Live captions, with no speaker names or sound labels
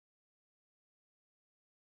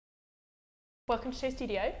Welcome to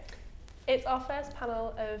SHOWstudio. It's our first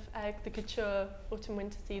panel of the couture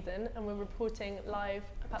autumn-winter season, and we're reporting live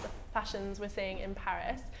about the fashions we're seeing in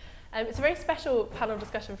Paris. It's a very special panel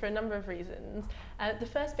discussion for a number of reasons. The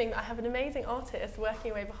first being that I have an amazing artist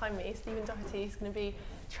working away behind me, Stephen Doherty, who's going to be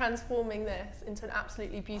transforming this into an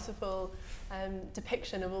absolutely beautiful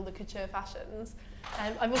depiction of all the couture fashions.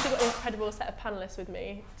 I've also got an incredible set of panellists with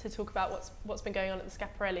me to talk about what's been going on at the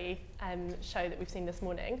Schiaparelli show that we've seen this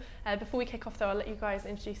morning. Before we kick off though, I'll let you guys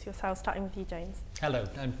introduce yourselves, starting with you, James. Hello,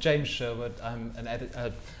 I'm James Sherwood. I'm an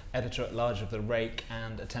editor-at-large of The Rake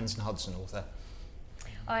and a Thames and Hudson author.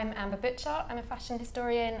 I'm Amber Butchart. I'm a fashion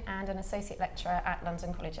historian and an associate lecturer at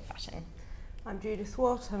London College of Fashion. I'm Judith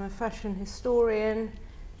Watt. I'm a fashion historian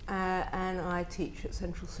and I teach at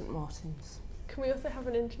Central St Martin's. Can we also have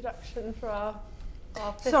an introduction for our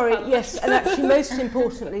Sorry, yes, and actually most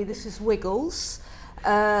importantly, this is Wiggles,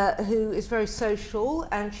 who is very social,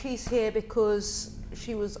 and she's here because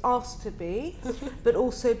she was asked to be, but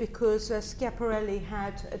also because Schiaparelli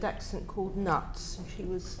had an accent called Nuts, and she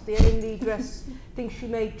was the only thing she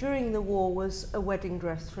made during the war was a wedding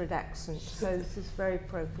dress for an accent, so this is very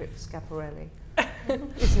appropriate for Schiaparelli.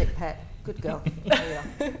 Isn't it, Pet? Good girl. There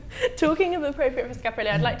we are. Talking of appropriate for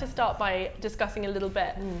Schiaparelli, I'd like to start by discussing a little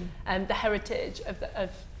bit the heritage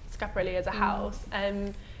of Schiaparelli as a house.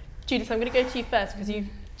 Judith, I'm going to go to you first because you've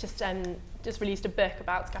just released a book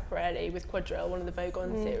about Schiaparelli with Quadrille, one of the Vogue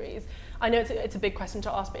On series. I know it's a big question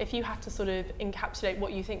to ask, but if you had to sort of encapsulate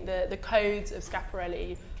what you think the codes of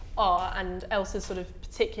Schiaparelli are and Elsa's sort of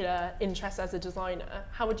particular interest as a designer,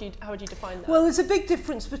 how would you define that? Well, there's a big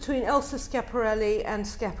difference between Elsa Schiaparelli and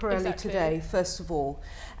Schiaparelli today, first of all.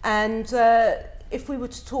 And if we were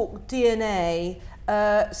to talk DNA,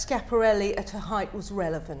 Schiaparelli at her height was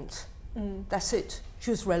relevant. That's it.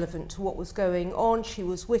 She was relevant to what was going on. She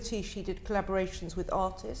was witty. She did collaborations with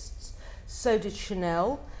artists. So did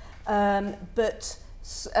Chanel. But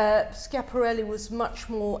Schiaparelli was much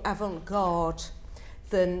more avant-garde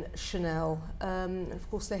than Chanel. Of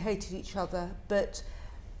course, they hated each other. But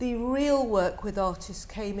the real work with artists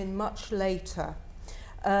came in much later.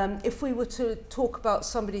 If we were to talk about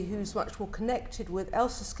somebody who's much more connected with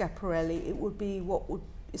Elsa Schiaparelli, it would be what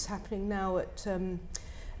is happening now at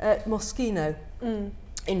Moschino,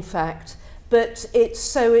 in fact. But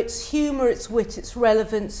it's humour, it's wit, it's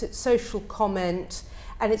relevance, it's social comment,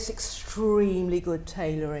 and it's extremely good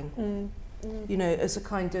tailoring. You know, as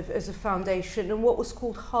a foundation, and what was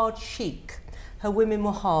called hard chic. Her women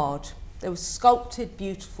were hard. They were sculpted,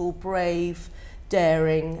 beautiful, brave,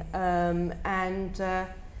 daring, but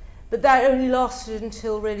that only lasted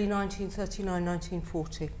until really 1939,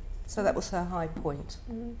 1940. So that was her high point.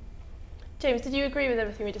 James, did you agree with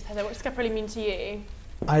everything we just had there? What does Schiaparelli mean to you?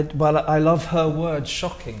 Well, I love her word,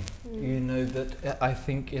 shocking. You know, that I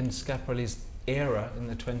think in Schiaparelli's era, in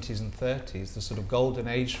the 20s and 30s, the sort of golden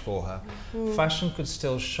age for her, fashion could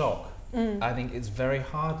still shock. I think it's very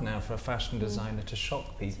hard now for a fashion designer to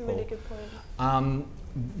shock people. That's a really good point.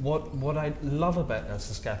 What I love about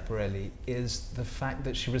Elsa Schiaparelli is the fact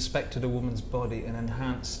that she respected a woman's body and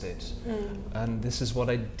enhanced it. And this is what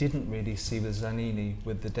I didn't really see with Zanini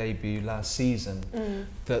with the debut last season,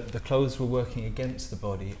 that the clothes were working against the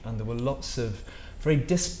body, and there were lots of very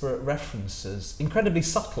disparate references, incredibly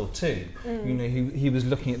subtle too. You know, he was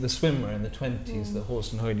looking at the swimmer in the 20s that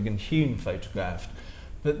Horst and Huygen Hume photographed.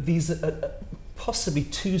 But these are possibly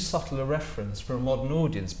too subtle a reference for a modern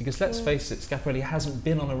audience, because let's face it, Schiaparelli hasn't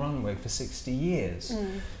been on a runway for 60 years.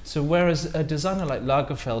 So whereas a designer like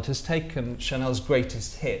Lagerfeld has taken Chanel's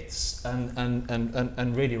greatest hits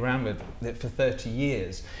and really ran with it for 30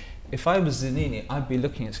 years, if I was Zanini, I'd be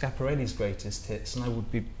looking at Schiaparelli's greatest hits and I would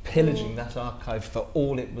be pillaging that archive for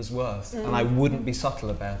all it was worth, and I wouldn't be subtle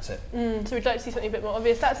about it. So we'd like to see something a bit more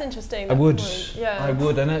obvious. That's interesting. I would. Yeah. I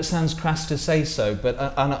would. I know it sounds crass to say so, but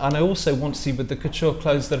and I also want to see with the couture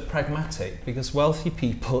clothes that are pragmatic, because wealthy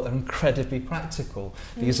people are incredibly practical.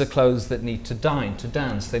 These are clothes that need to dine, to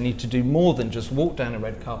dance. They need to do more than just walk down a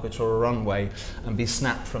red carpet or a runway and be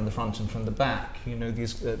snapped from the front and from the back. You know,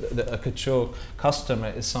 a couture customer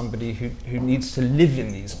is somebody who needs to live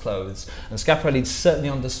in these clothes, and Schiaparelli certainly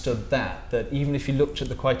understood that even if you looked at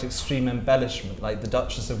the quite extreme embellishment, like the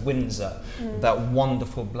Duchess of Windsor, that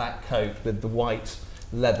wonderful black coat with the white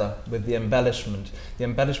leather with the embellishment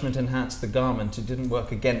enhanced the garment. It didn't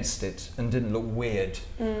work against it and didn't look weird.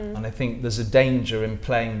 And I think there's a danger in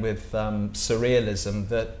playing with surrealism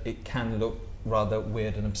that it can look rather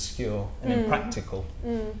weird and obscure and impractical.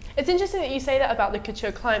 It's interesting that you say that about the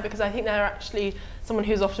couture client, because I think they're actually someone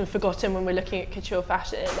who's often forgotten when we're looking at couture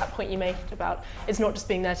fashion. That point you made about it's not just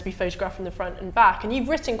being there to be photographed from the front and back, and you've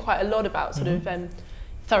written quite a lot about sort of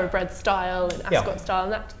thoroughbred style and ascot style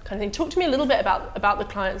and that kind of thing. Talk to me a little bit about the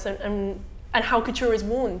clients and how couture is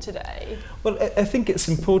worn today. Well, I think it's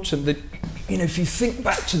important that, you know, if you think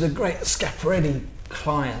back to the great Schiaparelli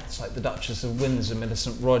clients like the Duchess of Windsor,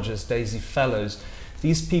 Millicent Rogers, Daisy Fellows,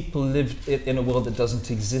 these people lived in a world that doesn't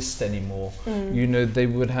exist anymore. You know, they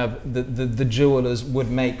would have, the jewellers would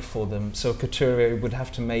make for them. So a couturier would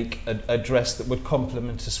have to make a dress that would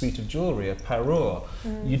complement a suite of jewellery, a parure.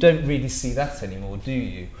 You don't really see that anymore, do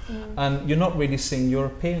you? And you're not really seeing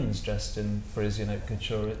Europeans dressed in Parisian haute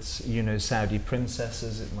couture. It's, you know, Saudi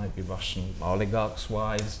princesses, it might be Russian oligarchs'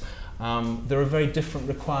 wives. There are very different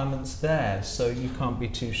requirements there, so you can't be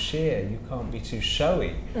too sheer, you can't be too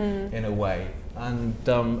showy in a way. And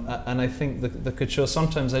I think the couture,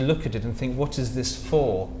 sometimes I look at it and think, what is this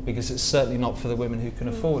for? Because it's certainly not for the women who can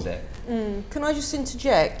afford it. Can I just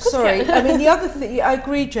interject? Sorry. I mean, the other thing, I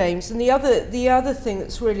agree, James, and the other thing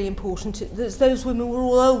that's really important is those women were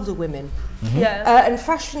all older women. And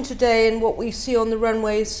fashion today and what we see on the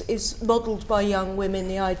runways is modelled by young women.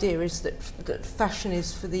 The idea is that fashion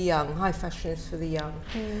is for the young, high fashion is for the young.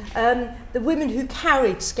 The women who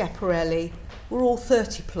carried Schiaparelli were all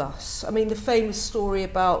 30 plus. I mean, the famous story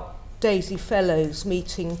about Daisy Fellows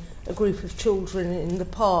meeting a group of children in the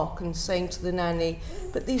park and saying to the nanny,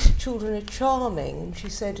 "But these children are charming." And she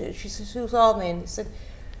said, "Whose are they?" And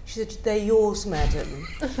she said, "They're yours, madam."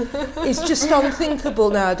 It's just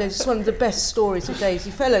unthinkable nowadays. It's one of the best stories of Daisy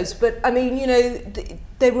Fellows. But I mean, you know,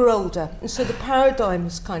 they were older, and so the paradigm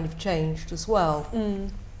has kind of changed as well.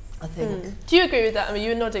 I think. Do you agree with that? I mean,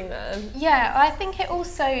 you were nodding there. Yeah, I think it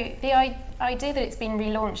also, the idea that it's been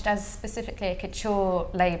relaunched as specifically a couture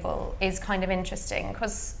label is kind of interesting,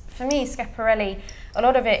 because for me, Schiaparelli, a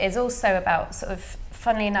lot of it is also about sort of,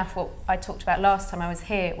 funnily enough, what I talked about last time I was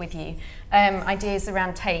here with you, ideas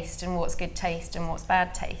around taste and what's good taste and what's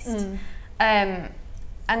bad taste.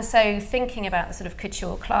 And so thinking about the sort of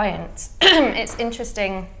couture client, it's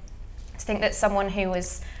interesting to think that someone who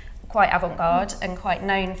was quite avant-garde and quite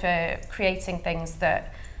known for creating things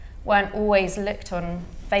that weren't always looked on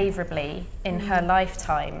favourably in her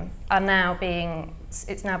lifetime are now being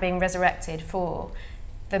resurrected for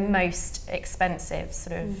the most expensive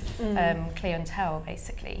sort of clientele,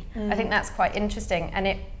 basically. I think that's quite interesting, and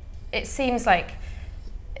it seems like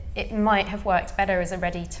it might have worked better as a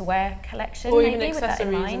ready-to-wear collection, or maybe, even with that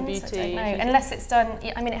in accessories and mind. beauty. I don't know, unless it's done.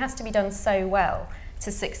 I mean, it has to be done so well to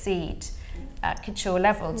succeed at couture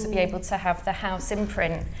level, to be able to have the house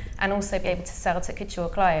imprint and also be able to sell to couture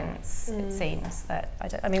clients. It seems that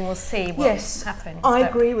I mean, we'll see what happens. I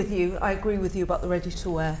agree with you. I agree with you about the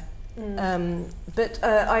ready-to-wear. But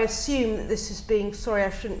I assume that this is being, sorry,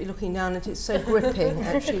 I shouldn't be looking down at it, it's so gripping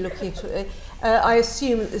actually looking at it. I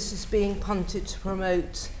assume that this is being punted to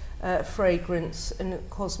promote fragrance and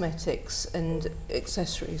cosmetics and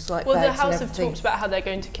accessories like bags and everything. Well, the house have talked about how they're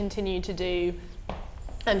going to continue to do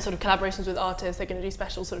sort of collaborations with artists. They're going to do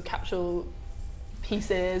special sort of capsule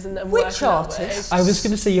pieces and which artists? I was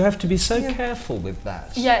going to say, you have to be so careful with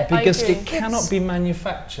that, because it cannot be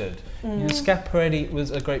manufactured. You know, Schiaparelli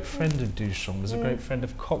was a great friend of Duchamp, was a great friend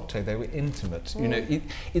of Cocteau. They were intimate. You know,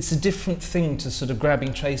 it's a different thing to sort of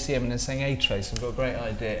grabbing Tracy Emin and saying, "Hey Trace, I've got a great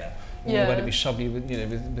idea. Why don't we shove you with,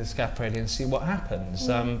 with Schiaparelli and see what happens?"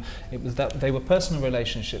 It was that they were personal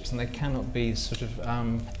relationships, and they cannot be sort of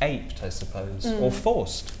aped, I suppose, or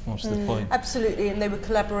forced. What's the point? Absolutely, and they were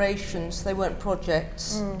collaborations. They weren't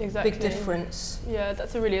projects. Exactly. Big difference. Yeah,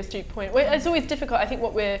 that's a really astute point. Well, it's always difficult. I think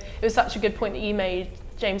it was such a good point that you made,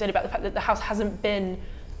 James, about the fact that the house hasn't been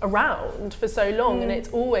around for so long, and it's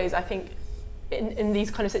always, I think, in these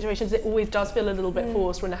kind of situations, it always does feel a little bit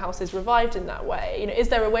forced when a house is revived in that way. You know, is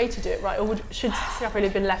there a way to do it right, or should Schiaparelli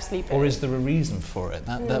have been left sleeping? Or is there a reason for it?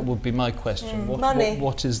 That would be my question.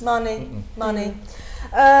 What is money? Money.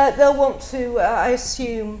 They'll want to, I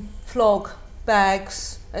assume, flog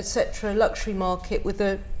bags, etc. Luxury market with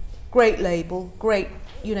a great label, great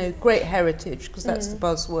heritage, because that's the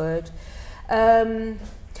buzzword.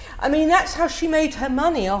 I mean, that's how she made her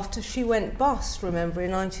money after she went bust, remember,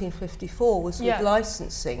 in 1954, was with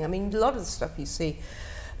licensing. I mean, a lot of the stuff you see,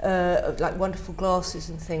 like wonderful glasses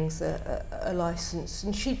and things, are licensed.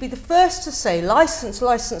 And she'd be the first to say, license,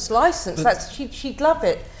 license, license. She'd love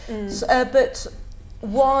it. But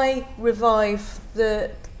why revive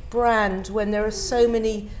the brand when there are so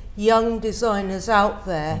many young designers out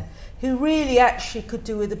there who really actually could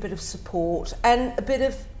do with a bit of support and a bit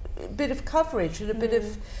of coverage and a bit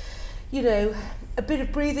of, you know, a bit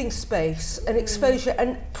of breathing space and exposure,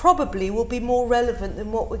 and probably will be more relevant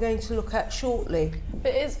than what we're going to look at shortly.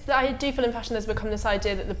 But I do feel in fashion there's become this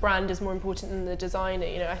idea that the brand is more important than the designer.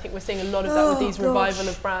 You know, I think we're seeing a lot of that with these revival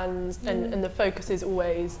of brands, and the focus is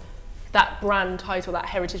always that brand title, that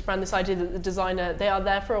heritage brand, this idea that the designer, they are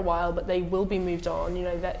there for a while, but they will be moved on. You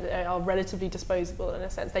know, they are relatively disposable in a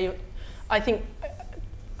sense. I think,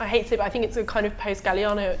 I hate to say, but I think it's a kind of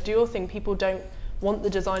post-Galliano Dior thing. People don't want the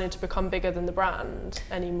designer to become bigger than the brand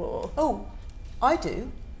anymore. Oh, I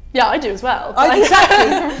do. Yeah, I do as well.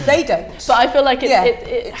 Exactly, they don't. But I feel like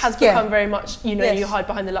it has become very much, you know, Yes. you hide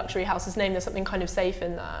behind the luxury house's name, there's something kind of safe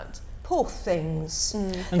in that. Poor things.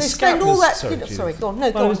 And They Scat spend all was- that... sorry, Sorry, Judith. go on. No,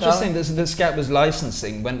 Well, go I on, was just saying darling. that Scat was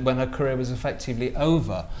licensing when her career was effectively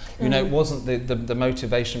over. You know, it wasn't the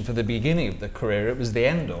motivation for the beginning of the career, it was the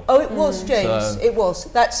end of. Oh, it was, James. So- It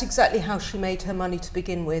was. That's exactly how she made her money to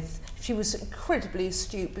begin with. She was an incredibly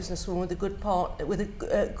astute businesswoman with a good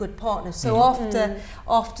good partner. So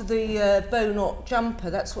after the bow knot jumper,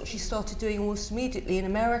 that's what she started doing almost immediately in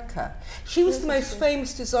America. She was the most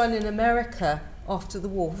famous designer in America after the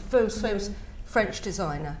war, the most famous French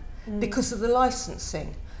designer, because of the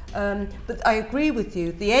licensing. But I agree with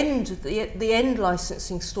you. The end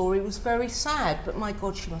licensing story was very sad. But my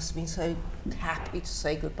God, she must have been so happy to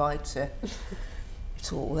say goodbye to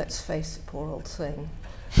it all. Let's face it, poor old thing.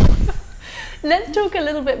 Let's talk a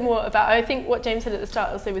little bit more about, I think what James said at the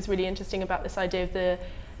start also was really interesting about this idea of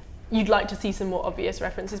you'd like to see some more obvious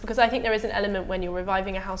references, because I think there is an element when you're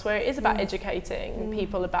reviving a house where it is about educating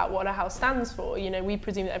people about what a house stands for. You know, we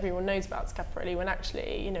presume that everyone knows about Schiaparelli when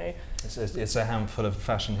actually, you know... It's a handful of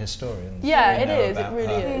fashion historians. Yeah, who it know is, it about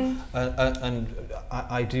really her. is. And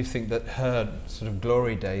I do think that her sort of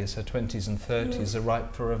glory days, her 20s and 30s, are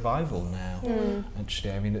ripe for revival now.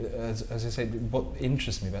 Actually, I mean, as I say, what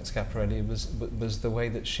interests me about Schiaparelli was the way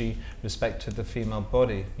that she respected the female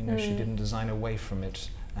body. You know, she didn't design away from it.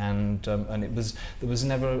 And there was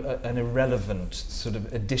never an irrelevant sort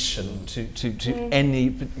of addition to any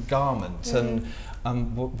garment.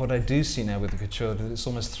 And what I do see now with the couture is it's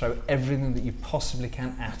almost throw everything that you possibly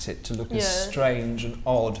can at it to look as strange and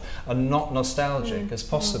odd and not nostalgic as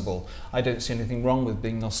possible. I don't see anything wrong with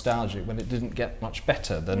being nostalgic when it didn't get much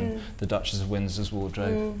better than the Duchess of Windsor's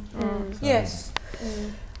wardrobe. So, Yes.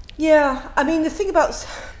 Yeah, I mean the thing about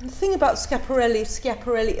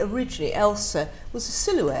Schiaparelli originally, Elsa, was a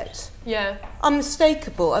silhouette. Yeah.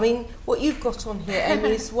 Unmistakable. I mean, what you've got on here, Amy,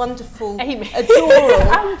 is wonderful, Amy.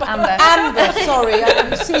 adorable. Amber. Sorry.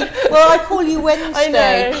 I call you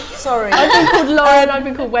Wednesday. I know. Sorry. I've been called Lauren, I've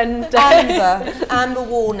been called Wednesday. Amber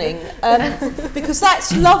warning. Because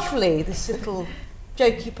that's lovely, this little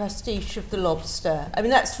jokey pastiche of the lobster. I mean,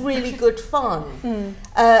 that's really good fun.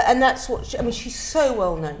 And that's what, she's so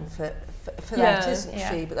well known for that, isn't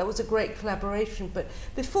she? But that was a great collaboration. But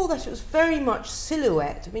before that, it was very much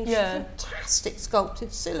silhouette. I mean, she's fantastic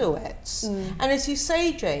sculpted silhouettes. And as you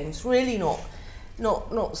say, James, really not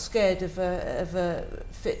scared of a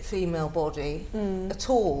fit female body at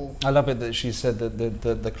all. I love it that she said that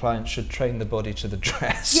the client should train the body to the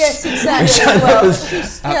dress. Yes, exactly. Well,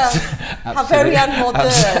 she's, how very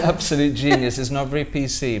unmodern. Absolute genius. It's not very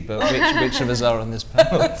PC, but which of us are on this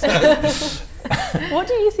panel? What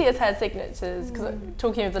do you see as her signatures? Because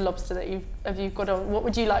talking of the lobster that you've got on, what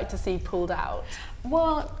would you like to see pulled out?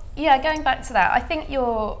 Well, yeah, going back to that, I think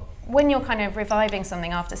when you're kind of reviving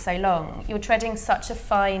something after so long, you're treading such a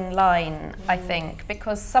fine line, I think,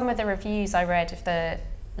 because some of the reviews I read of the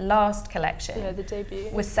last collection the debut,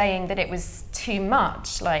 was saying that it was too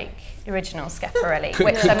much like original Schiaparelli,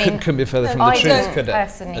 which couldn't be further from the I truth, don't could it?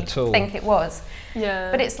 personally At all. think it was. Yeah.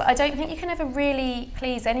 But I don't think you can ever really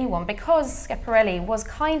please anyone, because Schiaparelli was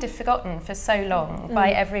kind of forgotten for so long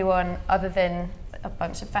by everyone other than a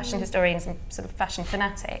bunch of fashion historians and sort of fashion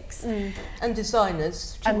fanatics. And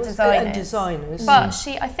designers. And designers. But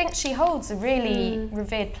I think she holds a really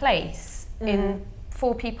revered place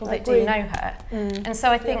for people that do know her. And so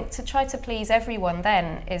I think to try to please everyone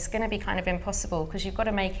then is going to be kind of impossible, because you've got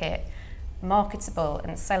to make it marketable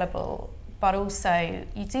and sellable, but also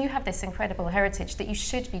you do have this incredible heritage that you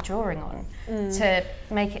should be drawing on to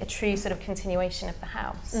make it a true sort of continuation of the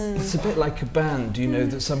house. It's a bit like a band, you know,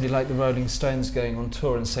 that somebody like the Rolling Stones going on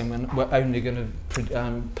tour and saying we're only going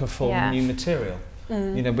to perform new material.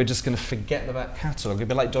 You know, we're just going to forget the back catalogue. It'd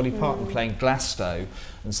be like Dolly Parton playing Glasto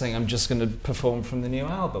and saying, I'm just going to perform from the new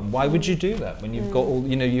album. Why would you do that when you've got all,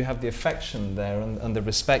 you know, you have the affection there and the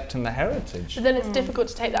respect and the heritage? But then it's difficult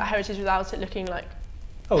to take that heritage without it looking like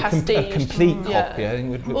pastiche. A complete copy. I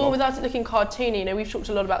think or without it looking cartoony. You know, we've talked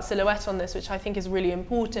a lot about silhouette on this, which I think is really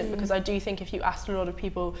important because I do think if you asked a lot of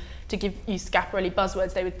people to give you Schiaparelli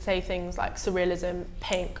buzzwords, they would say things like surrealism,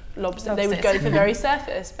 pink, lobster. They would go for very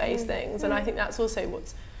surface-based things, and I think that's also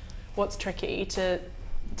what's tricky to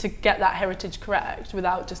get that heritage correct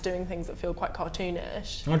without just doing things that feel quite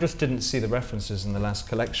cartoonish. I just didn't see the references in the last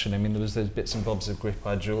collection. I mean, there was those bits and bobs of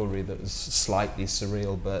grip-eye jewellery that was slightly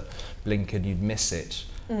surreal, but blink and you'd miss it.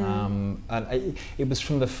 And it was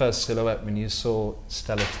from the first silhouette when you saw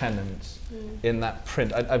Stella Tennant in that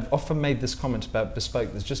print. I've often made this comment about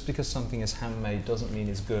bespoke, that just because something is handmade doesn't mean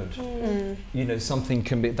it's good. You know, something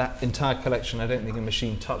can be, that entire collection, I don't think a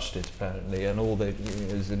machine touched it apparently, and all the, you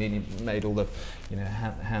know, Zanini made all the, you know,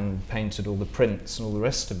 hand painted all the prints and all the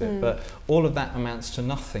rest of it, but all of that amounts to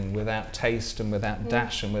nothing without taste and without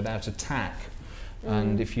dash and without attack.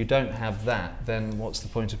 And if you don't have that, then what's the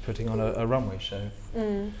point of putting on a runway show?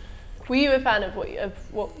 Were you a fan of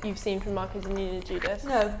what you've seen from Marco Zanini, Judith?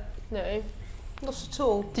 No. No? Not at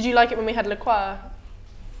all. Did you like it when we had Lacroix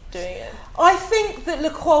doing it? I think that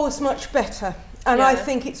Lacroix was much better. And I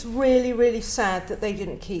think it's really, really sad that they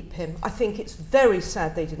didn't keep him. I think it's very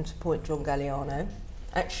sad they didn't appoint John Galliano,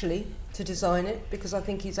 actually, to design it, because I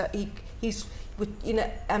think he's you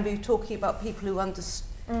know, Amber, you're talking about people who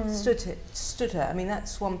stood her. I mean,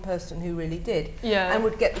 that's one person who really did, and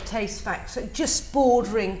would get the taste factor just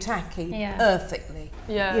bordering tacky perfectly.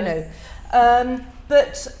 You know,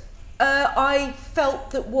 but I felt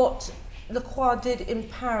that what Lacroix did in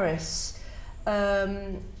Paris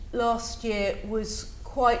last year was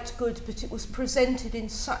quite good, but it was presented in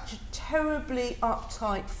such a terribly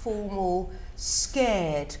uptight, formal,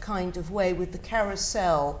 scared kind of way with the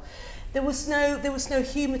carousel. There was no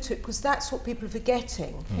humour to it, because that's what people are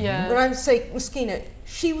forgetting. When I say Moschino,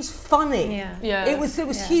 she was funny. There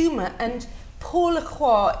was humour, and Paul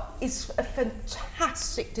Lacroix is a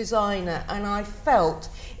fantastic designer, and I felt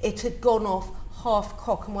it had gone off half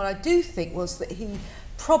cock. And what I do think was that he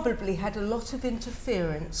probably had a lot of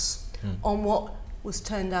interference on what was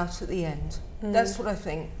turned out at the end. That's what I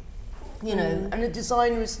think. You know, and a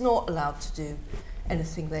designer is not allowed to do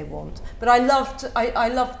anything they want. But I loved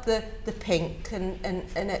the pink and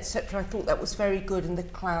etc. I thought that was very good, and the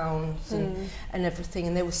clowns and everything,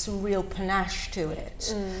 and there was some real panache to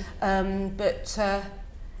it. But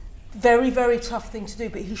very, very tough thing to do,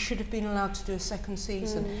 but he should have been allowed to do a second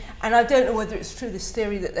season. And I don't know whether it's true, this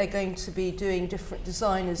theory that they're going to be doing different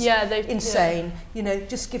designers. Insane. You know,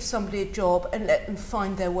 just give somebody a job and let them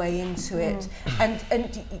find their way into it.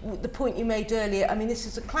 And the point you made earlier, I mean, this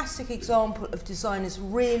is a classic example of designers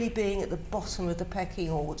really being at the bottom of the pecking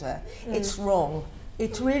order. It's wrong.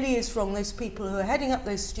 It really is wrong. Those people who are heading up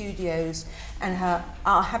those studios and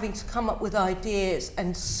are having to come up with ideas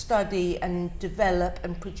and study and develop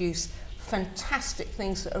and produce fantastic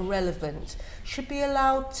things that are relevant should be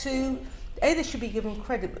allowed to, A, they should be given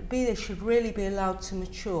credit, but B, they should really be allowed to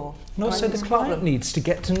mature. And also the client needs to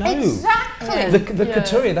get to know. Exactly. The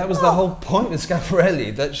couturier, that was the whole point with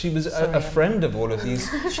Schiaparelli, that she was a friend of all of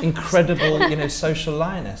these incredible, you know, social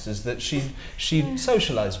lionesses, that she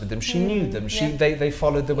socialised with them, she knew them, they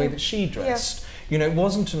followed the way that she dressed. You know, it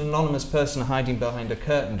wasn't an anonymous person hiding behind a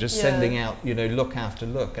curtain just sending out, you know, look after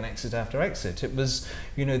look and exit after exit. It was,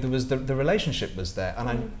 you know, there was the relationship was there, and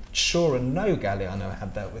I'm sure and know Galliano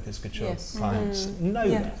had that with his couture clients.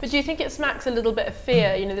 That. But do you think it smacks a little bit of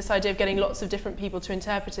fear? You know, this idea of getting lots of different people to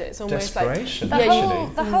interpret it. It's almost desperation.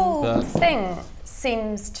 Like the whole thing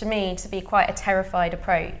seems to me to be quite a terrified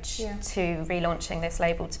approach to relaunching this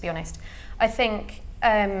label. To be honest, I think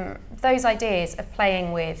those ideas of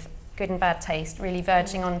playing with good and bad taste, really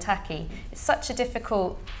verging on tacky, it's such a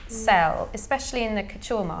difficult sell, especially in the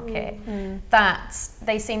couture market, that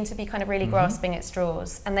they seem to be kind of really grasping at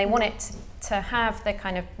straws, and they want it to have the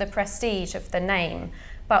kind of the prestige of the name,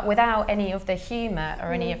 but without any of the humour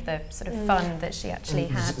or any of the sort of fun that she actually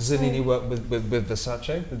had. Zanini worked with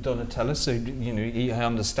Versace, with Donatella, so you know he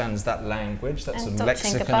understands that language. That's a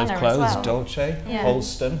lexicon of clothes. Dolce,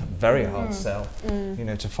 Holston, very hard sell. You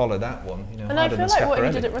know, to follow that one. You know, and I feel like what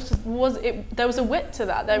he did at Rush was there was a wit to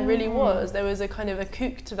that. There really was. There was a kind of a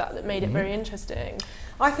kook to that made it very interesting.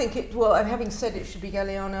 I think it, well, having said it should be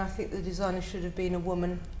Galliano, I think the designer should have been a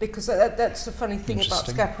woman, because that's the funny thing about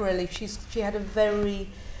Schiaparelli. She had a very,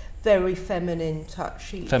 very feminine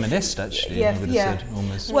touch. Feminist, actually, I would have said,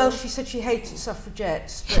 almost. Well, she said she hated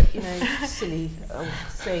suffragettes, but, you know, silly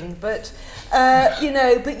thing. But, you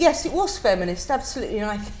know, but yes, it was feminist, absolutely,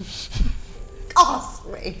 and I think, ask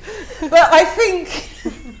me. But I think,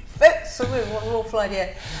 that's what an awful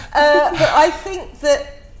idea. But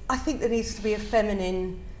I think there needs to be a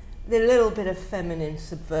feminine a little bit of feminine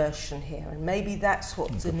subversion here, and maybe that's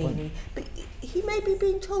what Zanini. But he may be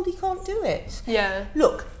being told he can't do it. Yeah.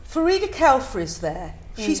 Look, Farida Khelfa is there.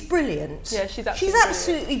 She's brilliant. Yeah, she's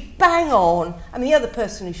absolutely bang on. And the other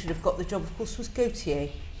person who should have got the job, of course, was Gautier.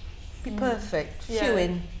 Be perfect. Shoe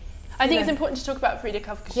in. I think it's important to talk about Farida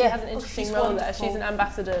Khelfa because she has an interesting role there. She's an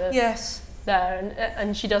ambassador there,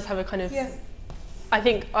 and she does have a kind of. Yeah. I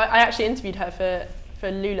think I actually interviewed her for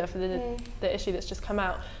Lula for the issue that's just come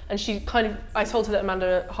out, and she kind of, I told her that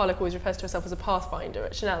Amanda Harlock always refers to herself as a pathfinder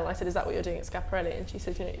at Chanel, and I said, is that what you're doing at Schiaparelli? And she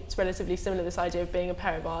said, you know, it's relatively similar, this idea of being a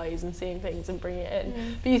pair of eyes and seeing things and bringing it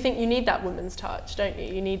in. But you think you need that woman's touch, don't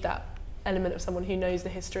you? You need that element of someone who knows the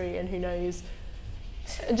history and who knows,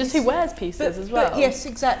 and just who wears pieces as well. But yes,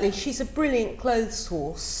 exactly. She's a brilliant clothes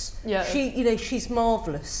horse. Yeah. She's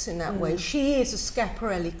marvellous in that way. She is a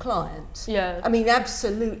Schiaparelli client. Yeah. I mean,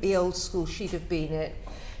 absolutely old school she'd have been it.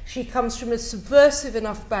 She comes from a subversive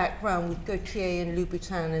enough background with Gautier and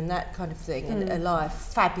Louboutin and that kind of thing, and a life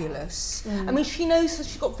fabulous. I mean, she knows that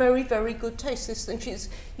she's got very, very good taste. And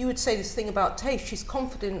you would say this thing about taste, she's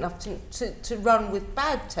confident enough to run with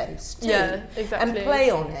bad taste too, and play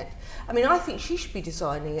on it. I mean, I think she should be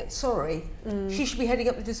designing it. Sorry, she should be heading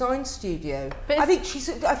up the design studio. But I think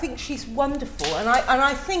she's wonderful, and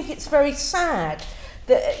I think it's very sad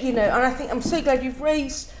that, you know. And I'm so glad you've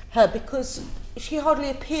raised her, because she hardly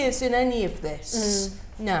appears in any of this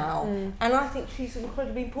now, and I think she's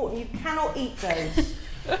incredibly important. You cannot eat those.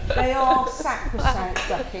 They are sacrosanct,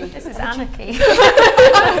 Ducky. This is anarchy.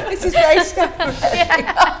 This is very Schiaparelli.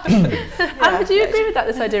 And do you agree with that,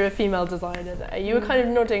 this idea of female designer there? You were kind of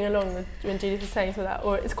nodding along when Judith was saying some of that.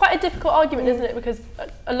 Or it's quite a difficult argument, isn't it? Because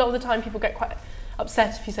a lot of the time people get quite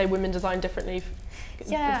upset if you say women design differently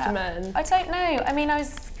to men. I don't know. I mean, I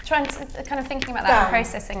was trying to kind of thinking about that and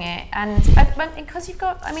processing it. And because you've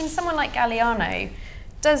got, I mean, someone like Galliano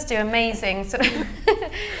does do amazing sort of,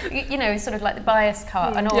 you know, sort of like the bias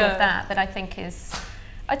cut and all of that I think is,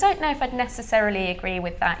 I don't know if I'd necessarily agree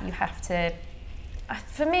with that. You have to,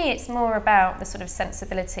 for me, it's more about the sort of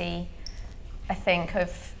sensibility, I think,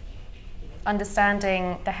 of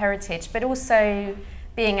understanding the heritage, but also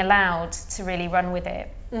being allowed to really run with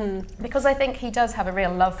it. Because I think he does have a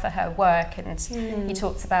real love for her work, and he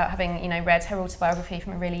talks about having, you know, read her autobiography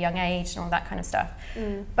from a really young age and all that kind of stuff.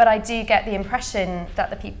 But I do get the impression that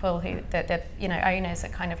the people the you know, owners are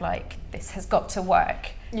kind of like, this has got to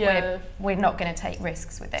work. We're not going to take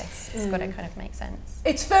risks with this. It's got to kind of make sense.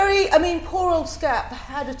 It's very, I mean, poor old Scap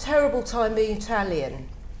had a terrible time being Italian.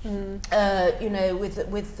 You know,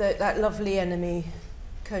 with that lovely enemy,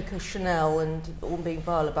 Coco Chanel, and all being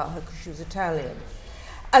vile about her because she was Italian.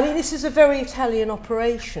 I mean, this is a very Italian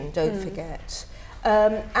operation, don't forget.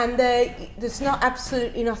 And there's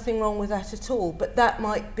absolutely nothing wrong with that at all, but that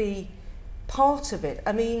might be part of it.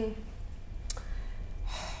 I mean,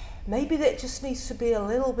 maybe that just needs to be a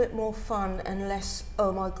little bit more fun and less,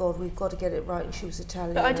 oh my God, we've got to get it right and she was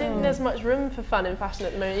Italian. But I don't think there's much room for fun in fashion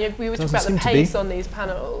at the moment. We were talking about the pace on these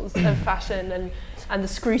panels of fashion and the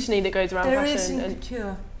scrutiny that goes around fashion. There is in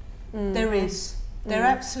couture. There is. There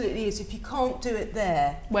absolutely is. If you can't do it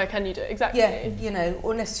there, where can you do it? Exactly. Yeah, you know,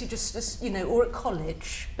 or unless you just, you know, or at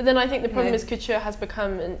college. But then I think the problem is couture has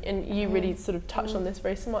become, and you really sort of touched on this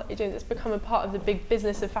very smartly, Jane, it's become a part of the big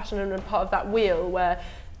business of fashion and a part of that wheel where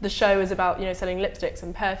the show is about, you know, selling lipsticks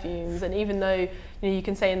and perfumes, and even though, you know, you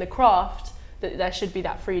can say in the craft that there should be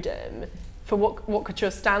that freedom, for what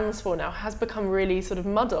couture stands for now has become really sort of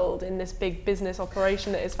muddled in this big business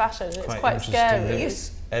operation that is fashion, and it's quite scary.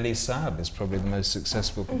 Yes. Elie Saab is probably the most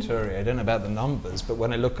successful couturier. I don't know about the numbers, but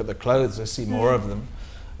when I look at the clothes, I see more of them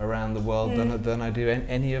around the world than I do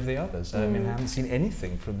any of the others. I mean, I haven't seen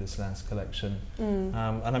anything from this last collection.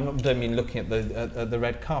 And don't mean looking at the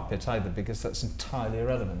red carpet either, because that's entirely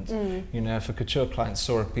irrelevant. You know, if a couture client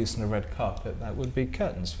saw a piece on a red carpet, that would be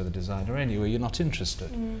curtains for the designer anyway. You're not interested.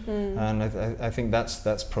 And I think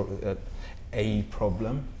that's probably a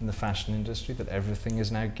problem in the fashion industry, that everything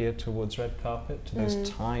is now geared towards red carpet, to those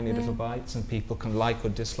tiny little bites, and people can like or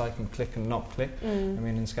dislike and click and not click. I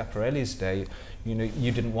mean, in Schiaparelli's day, you know,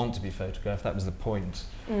 you didn't want to be photographed. That was the point.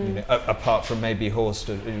 You know, apart from maybe Horst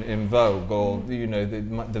in Vogue, or you know,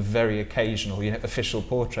 the very occasional, you know, official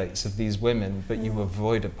portraits of these women, but you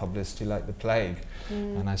avoided publicity like the plague.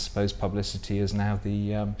 And I suppose publicity is now the,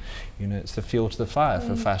 you know, it's the fuel to the fire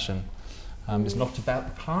for fashion. It's not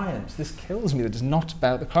about the client. This kills me that it's not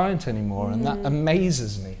about the client anymore, and that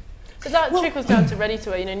amazes me. But that trickles down to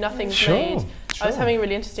ready-to-wear. You know, nothing's made. I was having a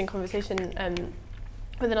really interesting conversation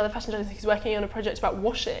with another fashion designer who's working on a project about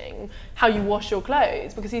washing, how you wash your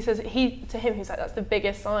clothes, because he says he's like, that's the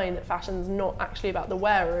biggest sign that fashion's not actually about the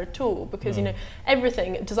wearer at all, because you know,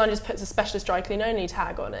 everything, design just puts a specialist dry clean only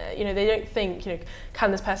tag on it. You know, they don't think, you know,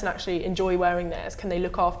 can this person actually enjoy wearing this? Can they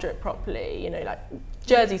look after it properly? You know, like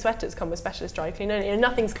jersey sweaters come with specialist dry clean only, and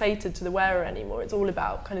nothing's catered to the wearer anymore. It's all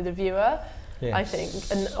about kind of the viewer. Yes. I think,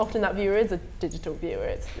 and often that viewer is a digital viewer.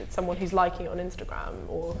 It's someone who's liking it on Instagram,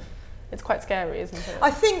 or it's quite scary, isn't it?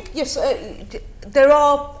 I think, yes, there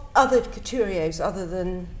are other couturiers other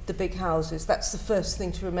than the big houses. That's the first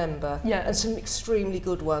thing to remember. Yeah. And some extremely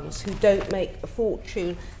good ones who don't make a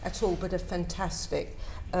fortune at all, but are fantastic.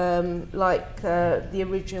 Like the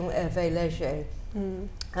original Hervé Léger,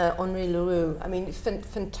 Henri Leroux. I mean, it's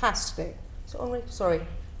fantastic. Is it Henri? Sorry,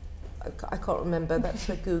 I can't remember. That's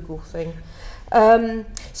a Google thing.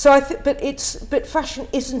 So I think, but fashion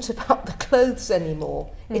isn't about the clothes anymore.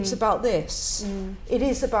 It's about this. It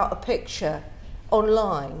is about a picture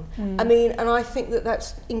online. I mean, and I think that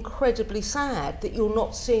that's incredibly sad that you're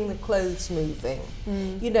not seeing the clothes moving.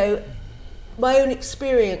 You know, my own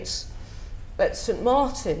experience at St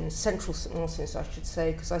Martin's, Central St Martin's, I should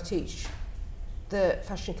say, because I teach the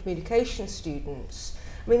fashion communication students.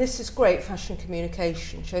 I mean, this is great fashion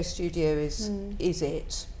communication. SHOWstudio is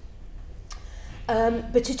it.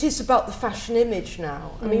 But it is about the fashion image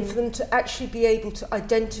now. I mean, for them to actually be able to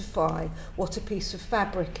identify what a piece of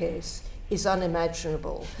fabric is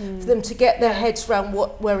unimaginable. For them to get their heads around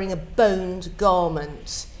what wearing a boned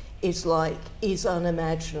garment is like is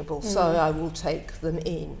unimaginable. So I will take them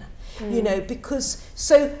in. You know, because,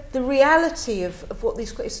 so the reality of what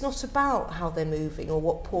these, it's not about how they're moving or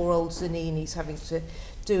what poor old Zanini's having to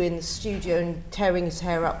do in the studio and tearing his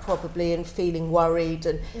hair up probably and feeling worried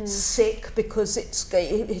and sick because it's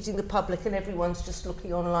hitting the public and everyone's just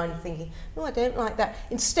looking online and thinking, no, I don't like that.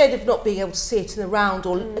 Instead of not being able to see it in the round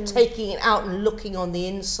or taking it out and looking on the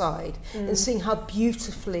inside and seeing how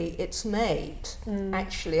beautifully it's made,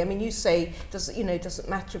 actually. I mean, you say, doesn't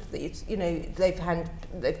matter if it's, you know,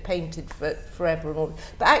 they've painted for forever and all,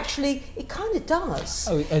 but actually it kind of does.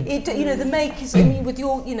 Oh, you know, the make is, I mean, with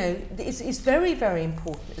your, you know, is very, very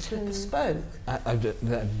important. It's with bespoke.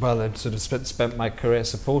 I've sort of spent my career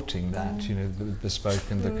supporting that, you know, the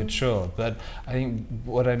bespoke and the couture. But I think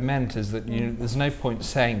what I meant is that, you know, there's no point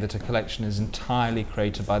saying that a collection is entirely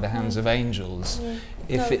created by the hands of angels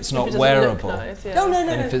if it's not wearable. Nice, No,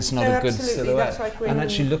 and if it's not a good silhouette. And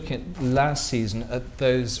actually looking at last season at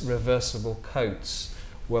those reversible coats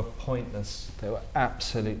were pointless. They were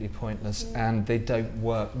absolutely pointless, and they don't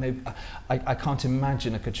work. No, I can't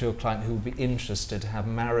imagine a couture client who would be interested to have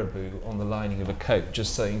marabou on the lining of a coat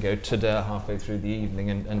just so you can go ta-da halfway through the evening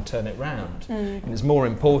and turn it round. And it's more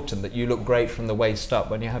important that you look great from the waist up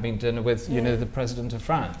when you're having dinner with, you know, the President of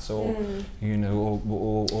France, or you know,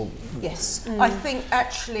 or yes. I think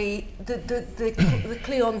actually the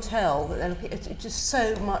clientele, it's just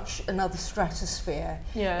so much another stratosphere.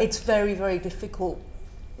 Yeah. It's very, very difficult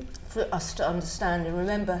for us to understand and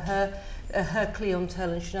remember her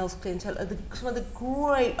clientele and Chanel's clientele are some of the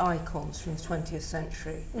great icons from the 20th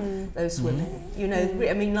century, those women. You know,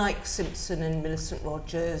 I mean, like Simpson and Millicent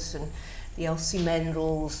Rogers and the Elsie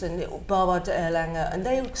Mendels and Barbara de Erlanger, and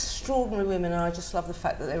they were extraordinary women, and I just love the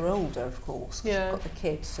fact that they were older, of course, because they've got the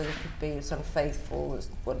kids, so they could be as unfaithful as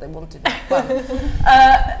what they wanted. But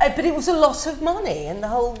it was a lot of money, and the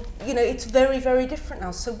whole, you know, it's very, very different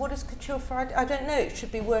now. So what is couture for? I don't know. It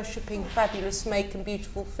should be worshipping fabulous make and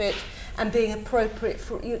beautiful fit, and being appropriate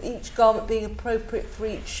for each garment, being appropriate for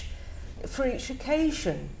each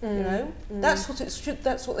occasion. You know, that's what it should.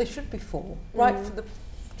 That's what they should be for, right? For the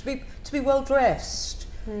to be well dressed,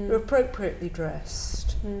 you're appropriately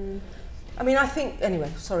dressed. I mean, I think, anyway,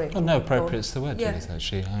 sorry. Oh, no, appropriate's the word, Judith,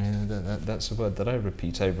 actually. I mean, that's a word that I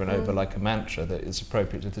repeat over and over like a mantra, that is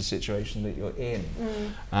appropriate to the situation that you're in.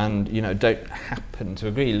 And, you know, don't happen to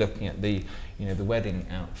agree, looking at the, you know, the wedding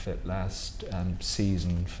outfit last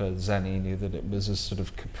season for Zanini, that it was a sort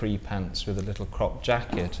of capri pants with a little crop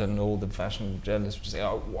jacket, and all the fashion journalists would say,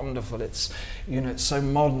 oh, wonderful, it's, you know, it's so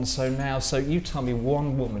modern, so now. So you tell me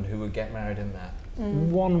one woman who would get married in that.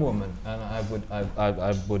 One woman, and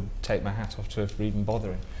I would take my hat off to her for even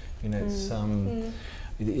bothering. You know,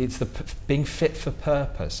 it's the being fit for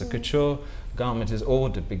purpose. A couture garment is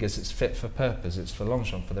ordered because it's fit for purpose. It's for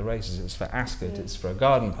Longchamp, for the races, it's for Ascot, it's for a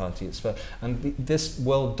garden party, it's for, and this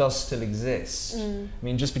world does still exist. I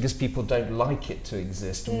mean, just because people don't like it to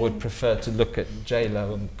exist and would prefer to look at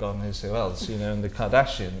J-Lo and God knows who else, you know, and the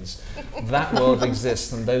Kardashians, that world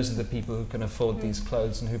exists, and those are the people who can afford these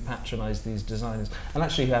clothes and who patronise these designers, and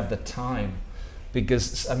actually who have the time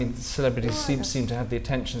because I mean celebrities seem to have the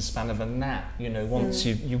attention span of a gnat. You know, once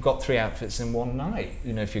you've got 3 outfits in one night.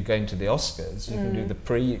 You know, if you're going to the Oscars, you can do the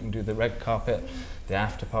pre, you can do the red carpet, the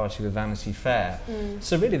after party with Vanity Fair.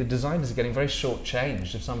 So really, the designers are getting very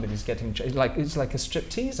short-changed. If somebody's getting it's like a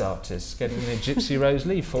striptease artist getting a Gypsy Rose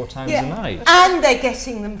Lee 4 times a night, and they're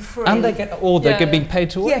getting them free, and they're being paid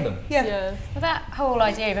to order them. Well, that whole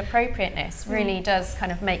idea of appropriateness really does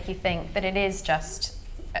kind of make you think that it is just,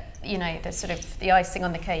 you know, the sort of the icing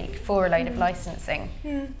on the cake for a load of licensing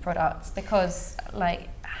products, because like,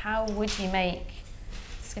 how would you make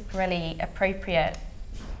Schiaparelli appropriate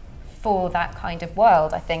for that kind of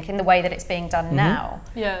world, I think, in the way that it's being done now?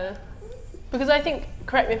 Yeah. Because I think,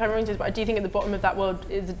 correct me if I'm wrong, but I do think at the bottom of that world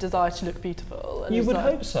is a desire to look beautiful. And you would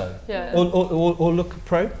hope so. Yeah. Or look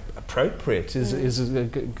appropriate is a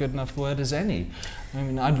good enough word as any. I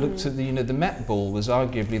mean, I've looked at the Met Ball was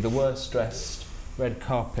arguably the worst dressed red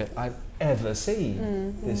carpet I've ever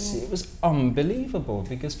seen this year. It was unbelievable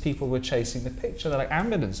because people were chasing the picture. They're like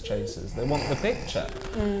ambulance chasers. They want the picture.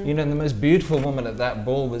 You know, and the most beautiful woman at that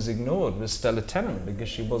ball was ignored, was Stella Tennant, because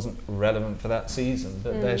she wasn't relevant for that season.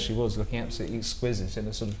 But there she was, looking absolutely exquisite in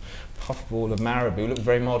a sort of puffball of marabou. Looked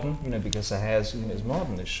very modern, you know, because her hair's, you know, it's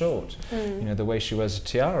modern, it's short. You know, the way she wears a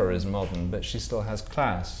tiara is modern, but she still has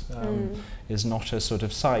class. Is not a sort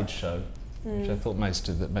of sideshow. Which I thought most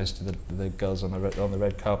of the girls on the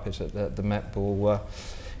red carpet at the Met Ball were.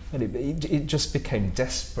 Well, it just became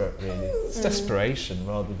desperate, really. It's desperation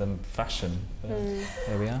rather than fashion. But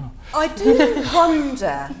there we are. I do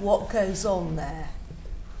wonder what goes on there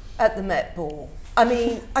at the Met Ball. I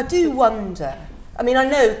mean, I do wonder. I mean, I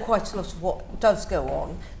know quite a lot of what does go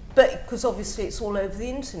on, but because obviously it's all over the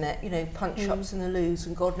internet, you know, punch-ups and the loos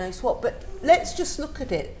and God knows what. But let's just look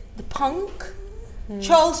at it. The punk,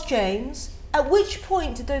 Charles James. At which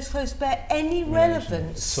point did those clothes bear any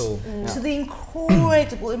relevance to the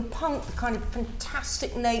incredible, in punk, the kind of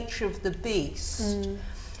fantastic nature of the beast?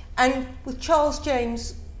 And with Charles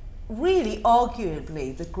James, really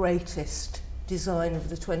arguably the greatest designer of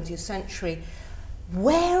the 20th century,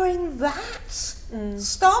 wearing that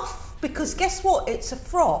stuff? Because guess what? It's a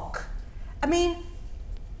frock. I mean,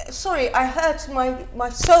 sorry, I hurt, my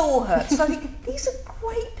soul hurts. I think these are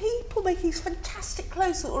great people making these fantastic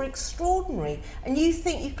clothes that are extraordinary, and you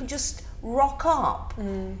think you can just rock up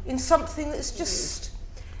in something that's just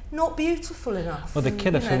not beautiful enough. Well, the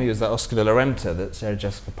killer for me was that Oscar de la Renta that Sarah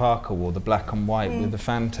Jessica Parker wore, the black and white with the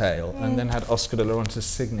fantail, and then had Oscar de la Renta's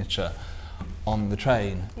signature on the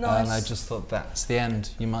train. Nice. And I just thought, that's the end.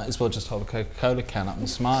 You might as well just hold a Coca-Cola can up and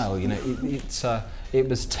smile. You know, it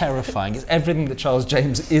was terrifying. It's everything that Charles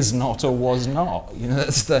James is not or was not. You know,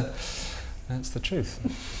 that's the truth.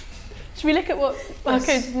 Should we look at what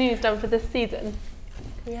Marco's News done for this season?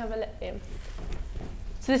 Can we have a look, Liam?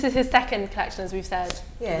 So this is his second collection, as we've said,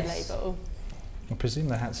 for the label. I presume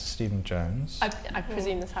the hats are Stephen Jones. I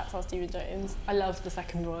presume the hats are Stephen Jones. I love the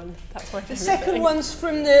second one. That's my favourite. The second one's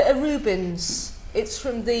from the Rubens. It's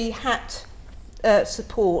from the hat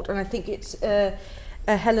support, and I think it's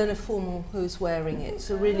Helena Formel who's wearing it.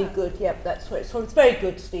 So really good. Yep, that's where it's from. It's very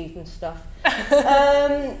good Stephen stuff.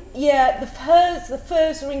 Yeah, the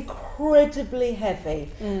furs are incredibly heavy.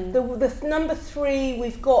 The number 3,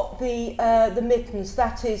 we've got the mittens.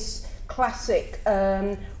 That is classic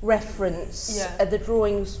reference. The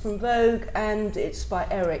drawings from Vogue, and it's by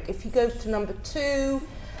Eric. If you go to number 2,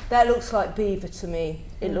 that looks like beaver to me.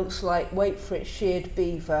 It looks like, wait for it, sheared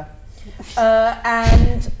beaver.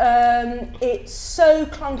 And it's so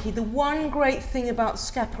clunky. The one great thing about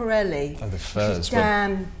Schiaparelli, the furs, she's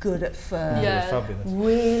damn good at furs. Yeah. Fabulous.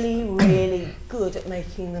 Really, really good at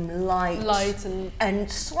making them light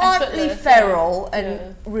and slightly effortless, feral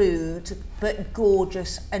and rude, but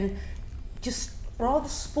gorgeous and just rather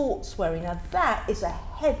sports-wearing. Now that is a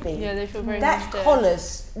heavy. Yeah, they feel very that nice.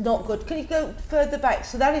 Collar's not good. Can you go further back?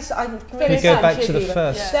 So that is. I'm Can we go back to the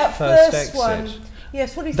first exit? one.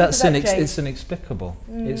 Yes, what do you That's think of that, it's inexplicable.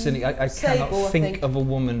 I Sable, cannot think of a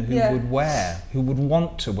woman who would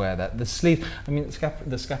want to wear that. The sleeve, I mean, the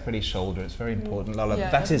Schiaparelli shoulder, it's very important.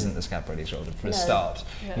 That isn't the Schiaparelli shoulder for a start.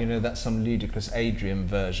 You know, that's some ludicrous Adrian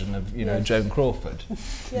version of, you know, Joan Crawford.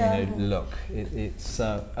 You know, look,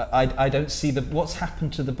 I don't see what's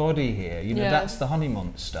happened to the body here. You know, that's the honey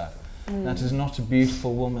monster. That is not a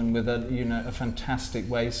beautiful woman with a fantastic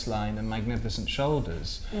waistline and magnificent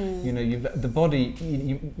shoulders. You know, the body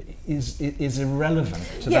is irrelevant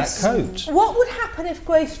to that coat. What would happen if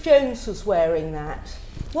Grace Jones was wearing that?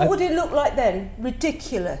 What would it look like then?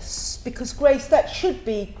 Ridiculous, because that should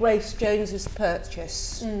be Grace Jones's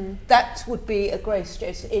purchase. That would be a Grace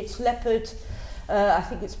Jones. It's leopard I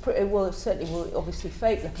think it's well, certainly obviously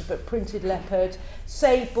fake leopard, but printed leopard,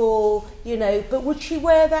 sable, you know. But would she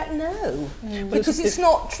wear that? No, because it's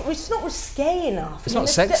not risque enough. It's not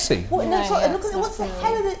sexy. Look at what's the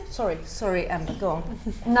hell of it? Sorry, Amber, go on.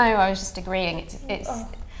 No, I was just agreeing.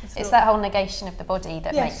 It's that whole negation of the body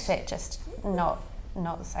that makes it just not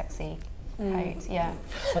sexy coat. Yeah,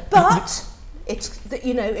 but.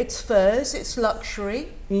 It's furs, it's luxury,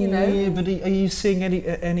 you know. Yeah, but are you seeing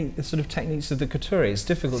any sort of techniques of the couture? It's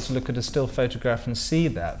difficult to look at a still photograph and see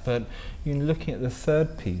that, but looking at the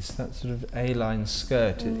third piece, that sort of A-line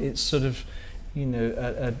skirt, it's sort of, you know,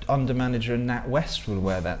 an under-manager in Nat West will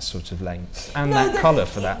wear that sort of length, and that colour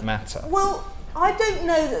for that matter. Well, I don't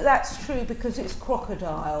know that that's true because it's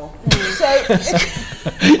crocodile. So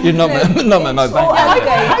you're not my bag.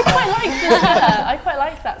 I quite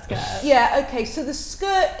like that skirt. Yeah. Okay. So the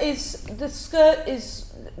skirt is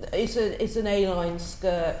an A-line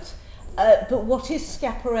skirt, but what is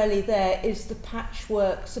Schiaparelli there is the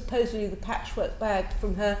patchwork, supposedly the patchwork bag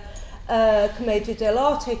from her Commedia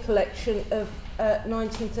dell'arte collection of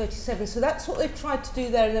 1937. So that's what they've tried to do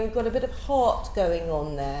there, and then we've got a bit of heart going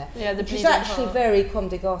on there. Yeah, which is actually very Comme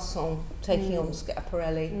des Garçons, taking on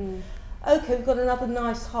Schiaparelli. Okay, we've got another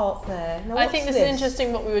nice heart there. Now, I think this is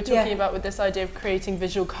interesting what we were talking about with this idea of creating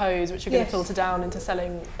visual codes which are going to filter down into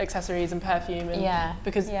selling accessories and perfume, and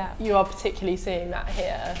because you are particularly seeing that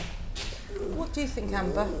here. What do you think,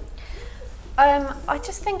 Amber? I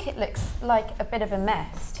just think it looks like a bit of a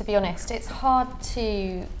mess, to be honest. It's hard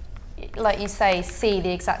to, like you say, see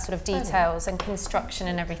the exact sort of details and construction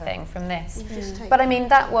and everything from this. But I mean,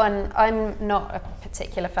 that one, I'm not a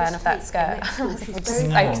particular fan of that skirt. We're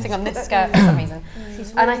just focusing on this skirt for some reason.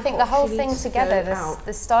 And I think the whole thing together,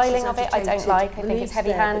 the styling of it, I don't like. I think it's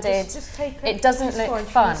heavy-handed. It doesn't look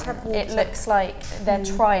fun. It looks like they're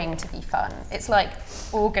trying to be fun. It's like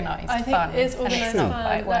organised fun. I think it's organised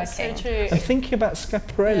fun. That's so true. And thinking about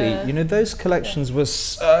Schiaparelli, you know, those collections were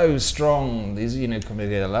so strong. These, you know,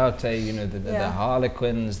 Commedia dell'arte, you know, the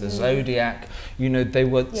Harlequins, the Zodiac, you know, they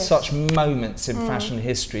were such moments in fashion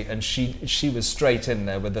history, and she was straight in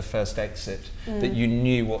there with the first exit, that you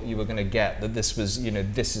knew what you were going to get, that this was, you know,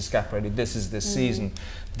 this is Schiaparelli, this is this season.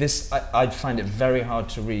 This, I'd find it very hard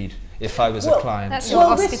to read if I was a client. That's your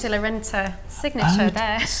Oscar de la Renta signature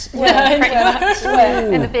there. Pretty much.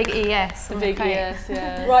 In the big ES. The big ES,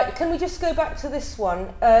 yeah. Right, can we just go back to this one,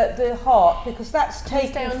 the heart, because that's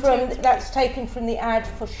taken from the ad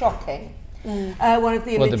for Shocking. One of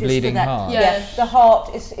the images the bleeding for that. heart. Yeah, the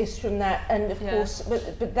heart is from that, and of course,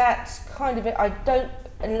 but that's kind of it. I don't,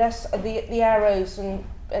 unless the arrows and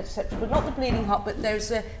etc., but not the bleeding heart, but there's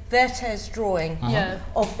a Vertes drawing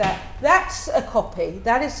of that. That's a copy.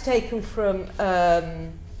 That is taken from, I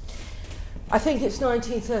think it's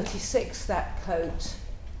 1936, that coat.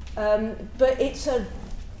 But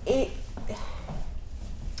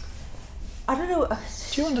I don't know.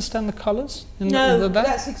 Do you understand the colours? No,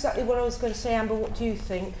 that's exactly what I was going to say, Amber. What do you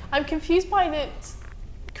think? I'm confused by the,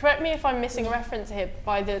 correct me if I'm missing a reference here,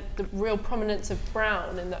 by the real prominence of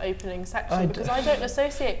brown in the opening section, because I don't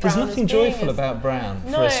associate brown. There's nothing joyful about brown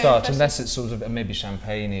for a start, unless it's sort of maybe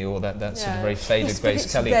champagne-y or that sort of very faded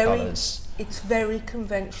Grace Kelly colours. It's very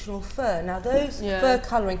conventional fur. Now those fur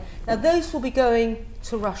colouring, now those will be going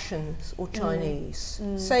to Russians or Chinese.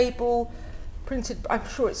 Sable, printed, I'm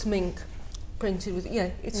sure it's mink, printed with,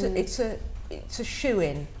 it's a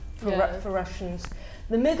shoe-in for Russians.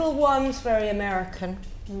 The middle one's very American.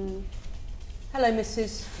 Hello,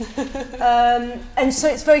 Mrs. And so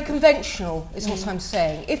it's very conventional, is what I'm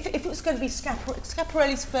saying. If it was going to be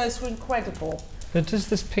Schiaparelli's furs were incredible. But does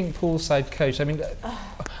this pink poolside coat, I mean,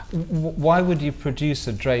 why would you produce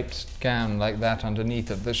a draped gown like that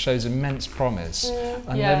underneath it that shows immense promise,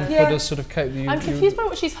 and then put a sort of coat that I'm confused by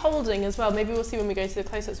what she's holding as well. Maybe we'll see when we go to the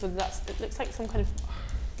close-ups whether it looks like some kind of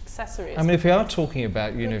accessory. I mean, if we are talking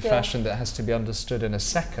about, fashion that has to be understood in a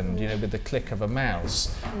second, with the click of a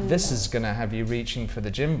mouse, this is going to have you reaching for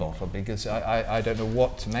the gin bottle, because I don't know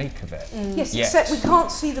what to make of it. Yes, except we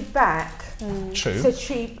can't see the back. True. Said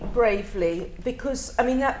she bravely, because, I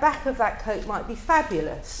mean, that back of that coat might be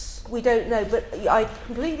fabulous. We don't know, but I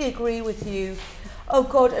completely agree with you. Oh,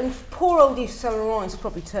 God, and poor old Yves Saint Laurent is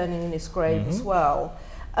probably turning in his grave as well,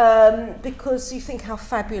 because you think how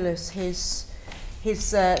fabulous his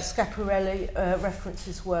Schiaparelli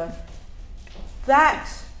references were. That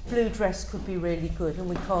blue dress could be really good, and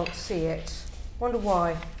we can't see it. Wonder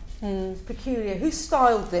why. It's peculiar. Who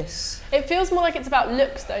styled this? It feels more like it's about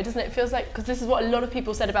looks though, doesn't it? It feels like, because this is what a lot of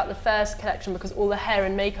people said about the first collection, because all the hair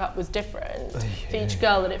and makeup was different for each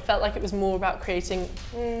girl, and it felt like it was more about creating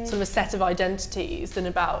sort of a set of identities than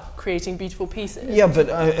about creating beautiful pieces. Yeah,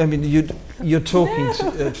 but I mean, you're talking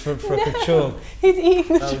for couture. He's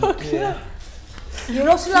eating the chocolate. Dear. You're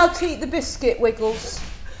not allowed to eat the biscuit, Wiggles.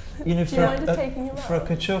 You know, Do you mind taking him for a out?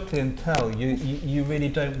 couture clientele, you really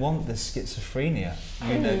don't want this schizophrenia.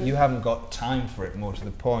 You know, you haven't got time for it. More to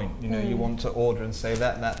the point, you know, you want to order and say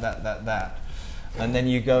that, and then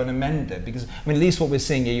you go and amend it, because I mean, at least what we're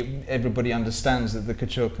seeing here, everybody understands that the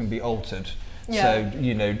couture can be altered. Yeah. So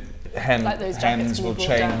you know, Like those jackets hems can be will brought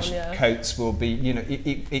change, down, yeah. coats will be, you know,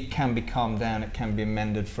 it can be calmed down, it can be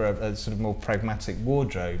amended for a sort of more pragmatic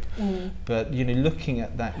wardrobe. But you know, looking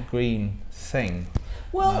at that green thing.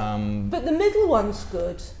 Well, but the middle one's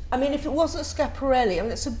good. I mean, if it wasn't Schiaparelli, I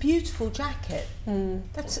mean, it's a beautiful jacket.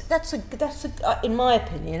 That's a in my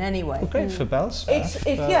opinion, anyway. Well, great for Bells. It's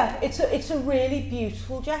a really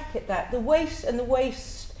beautiful jacket. That the waist.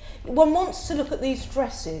 One wants to look at these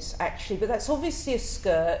dresses actually, but that's obviously a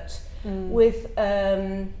skirt with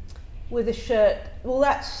a shirt. Well,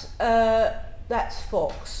 that's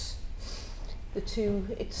Fox. The two,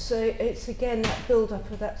 it's again that build-up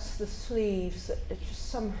of that's the sleeves that it just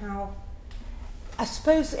somehow. I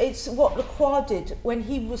suppose it's what Lacroix did when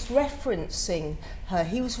he was referencing her.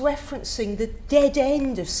 He was referencing the dead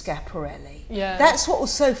end of Schiaparelli. Yeah. That's what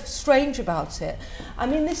was so strange about it. I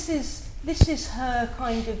mean, this is her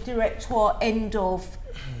kind of directoire end of.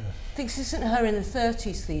 This isn't her in the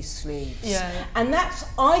 30s, these sleeves. Yeah. And that's,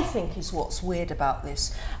 I think, is what's weird about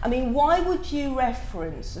this. I mean, why would you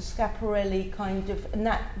reference a Schiaparelli kind of, and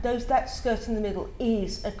that skirt in the middle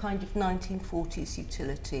is a kind of 1940s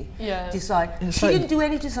utility design. She didn't do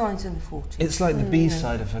any designs in the 40s. It's like the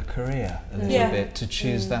B-side of her career, a little bit. To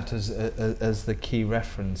choose that as the key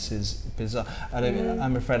reference is bizarre.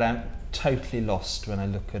 I'm afraid I'm totally lost when I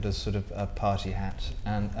look at a sort of a party hat,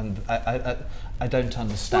 and I don't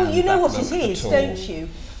understand. Well, you know that what it is, all. don't you?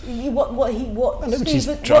 What I know what she's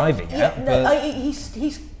Stephen, driving at, but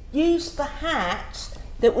he's used the hat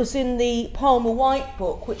that was in the Palmer White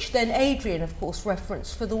book, which then Adrian, of course,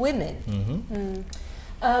 referenced for the women.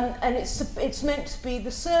 And it's meant to be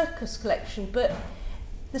the circus collection, but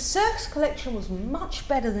the circus collection was much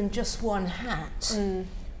better than just one hat.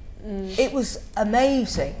 It was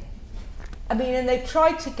amazing. I mean, and they've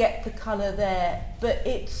tried to get the colour there, but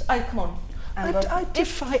it's, come on, Amber. I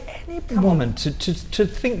defy any woman to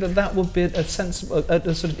think that would be a sensible,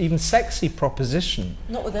 a sort of even sexy proposition.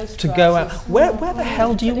 Not with those to trousers. go out. Where the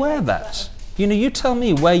hell do you wear that? You know, you tell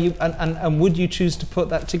me where you, and would you choose to put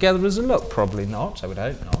that together as a look? Probably not, I would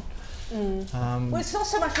hope not. Well, it's not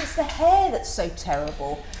so much, it's the hair that's so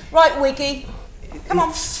terrible. Right, Wiggy. Come on.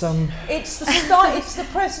 It's the style, it's the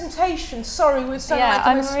presentation. Sorry, we're so like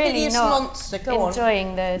the most hideous monster. Go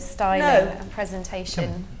enjoying the styling and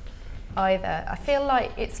presentation either. I feel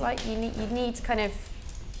like it's like you need kind of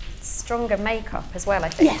stronger makeup as well, I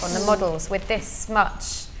think, on the models with this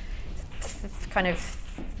much kind of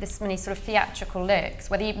this many sort of theatrical looks.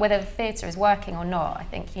 Whether the theatre is working or not, I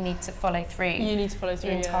think you need to follow through. You need to follow through.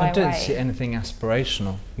 The entire I don't way. see anything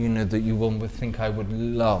aspirational. You know, that you one would think I would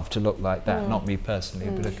love to look like that. Not me personally,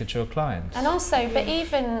 but a couture client. And also, but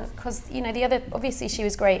even because you know the other, obviously she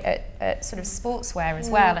was great at sort of sportswear as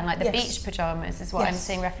well, and like the beach pajamas is what I'm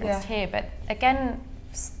seeing referenced here. But again,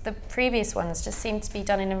 the previous ones just seem to be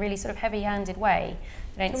done in a really sort of heavy-handed way.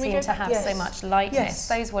 They don't seem to have so much lightness.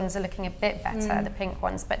 Those ones are looking a bit better, the pink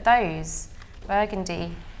ones, but those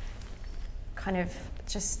burgundy kind of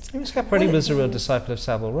just. Schiaparelli was a real disciple of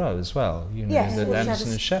Savile Row as well. You know, that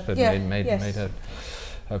Anderson and Shepherd made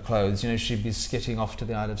her clothes. You know, she'd be skitting off to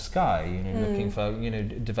the Isle of Skye. You know, looking for, you know,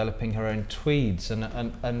 developing her own tweeds and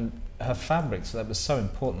her fabrics. That was so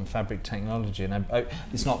important, fabric technology. And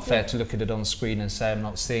it's not fair to look at it on screen and say I'm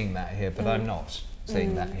not seeing that here, but I'm not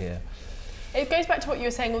seeing that here. It goes back to what you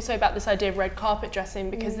were saying also about this idea of red carpet dressing,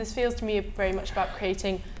 because this feels to me very much about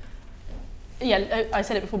creating, I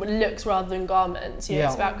said it before, but looks rather than garments. You know,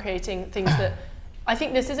 it's about creating things that, I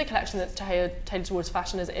think this is a collection that's tailored towards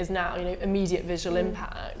fashion as it is now, you know, immediate visual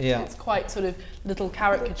impact. It's quite sort of little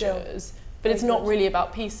caricatures, but it's not really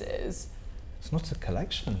about pieces. It's not a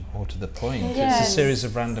collection, more to the point. It's a series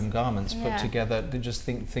of random garments put together. They just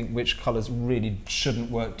think which colours really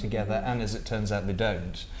shouldn't work together, and as it turns out, they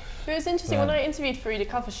don't. It was interesting, when I interviewed Farida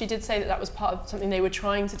Kaffa, she did say that was part of something they were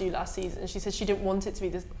trying to do last season. She said she didn't want it to be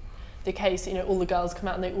the case, you know, all the girls come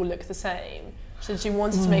out and they all look the same. So she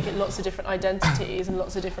wanted to make it lots of different identities and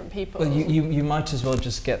lots of different people. Well, you might as well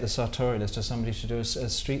just get the sartorialist or somebody to do a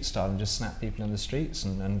street style and just snap people in the streets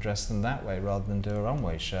and dress them that way rather than do a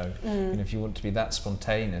runway show. You know, if you want to be that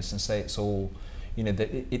spontaneous and say it's all, you know,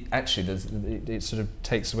 that it actually does, it sort of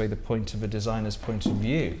takes away the point of a designer's point of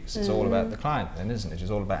view. Because it's all about the client then, isn't it? It's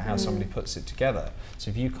all about how somebody puts it together. So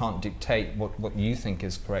if you can't dictate what you think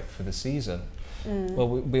is correct for the season, well,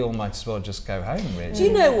 we all might as well just go home, really. Do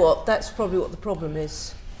you know what? That's probably what the problem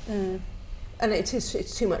is. And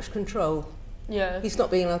it's too much control. Yeah. He's not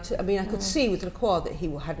being allowed to. I mean, I could see with Lacroix that he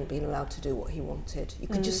hadn't been allowed to do what he wanted. You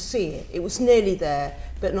could just see it. It was nearly there,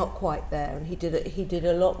 but not quite there. And he did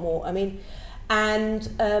a lot more. I mean, and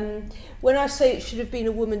when I say it should have been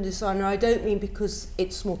a woman designer, I don't mean because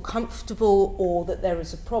it's more comfortable or that there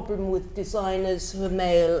is a problem with designers who are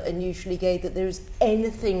male and usually gay, that there is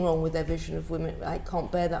anything wrong with their vision of women. I can't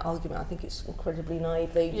bear that argument. I think it's incredibly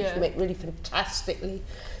naive. They usually make really fantastically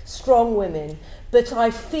strong women. But I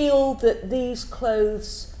feel that these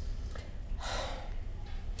clothes,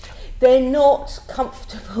 they're not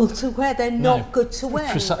comfortable to wear. They're not good to wear.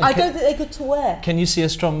 I don't think they're good to wear. Can you see a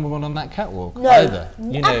strong woman on that catwalk? No, either?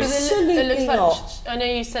 You know, absolutely it looks not. like, I know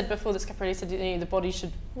you said before that Schiaparelli said, you know, the body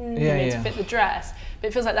should to fit the dress, but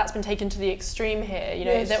it feels like that's been taken to the extreme here. You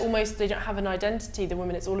know, they don't have an identity. The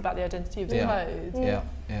women, it's all about the identity of the clothes.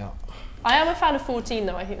 Yeah. I am a fan of 14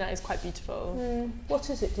 though. I think that is quite beautiful. What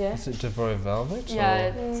is it, dear? Is it Devoy Velvet? Yeah,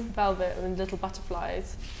 it's velvet and little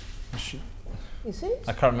butterflies. Is it?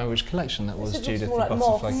 I can't remember which collection that was, Judith. More like the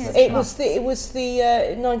moth. butterfly. It was the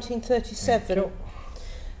 1937 spring.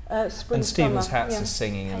 And Stephen's summer. hats are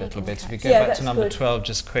singing a little bit. If you go back to number 12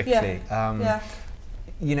 just quickly.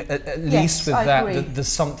 You know, at least with that, there's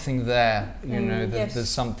something there. You know, there's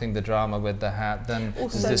something, the drama with the hat. Then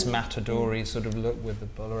also, there's this matador-y sort of look with the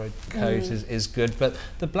bolero coat is good. But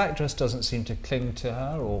the black dress doesn't seem to cling to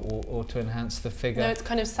her or to enhance the figure. No, it's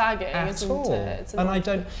kind of sagging, isn't it? And I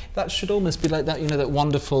don't. That should almost be like that. You know, that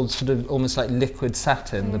wonderful sort of almost like liquid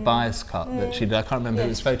satin, the bias cut that she did. I can't remember who it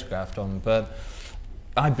was photographed on, but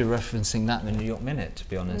I'd be referencing that in the New York Minute, to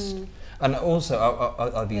be honest. And also,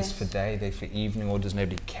 are these for day, they for evening, or does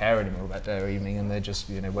nobody care anymore about day or evening, and they just,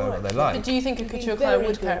 you know, wear what they like? But do you think a couture client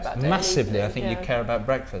would care about day? Massively. I think you'd care about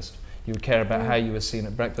breakfast. You would care about how you were seen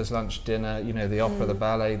at breakfast, lunch, dinner, you know, the opera, the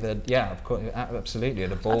ballet, of course, absolutely,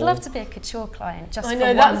 at a ball. I'd love to be a couture client just I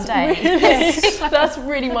for know, one day. That's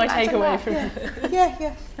really my takeaway from it.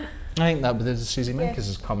 Yeah. I think that, but there's a Susie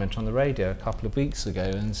Menkes' comment on the radio a couple of weeks ago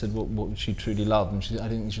and said what would she truly love, and I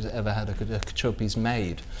don't think she's ever had a couture piece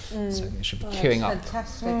made, so I think she should be queuing up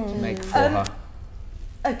to make for her.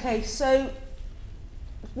 Okay, so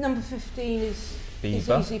number 15 is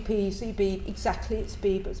easy peasy, Biba. Exactly, it's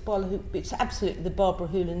Biba. It's absolutely the Barbara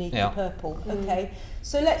Hulanicki purple. Okay,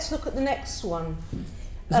 so let's look at the next one.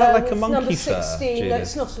 Is that like a monkey number fur? 16. No,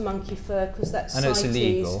 it's not a monkey fur because that's CITES. I know it's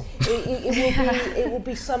illegal. It will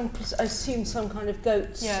be some, I assume, some kind of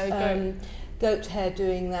goat hair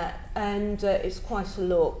doing that, and it's quite a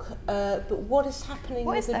look. But what is happening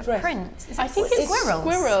with the dress? What is that print? I think it's squirrels.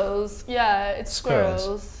 Squirrels. Yeah, it's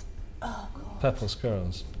squirrels. Oh God. Purple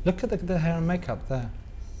squirrels. Look at the hair and makeup there.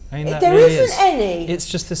 I mean, that there really isn't any. It's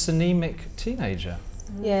just this anemic teenager.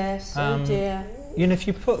 Yes, oh dear. You know, if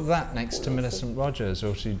you put that next to Millicent Rogers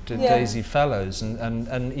or to Daisy Fellows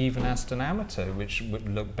and even Aston Amateur, which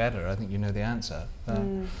would look better, I think you know the answer.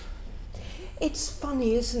 It's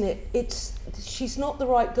funny, isn't it? She's not the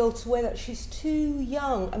right girl to wear that. She's too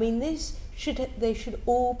young. I mean, they should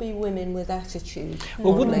all be women with attitude.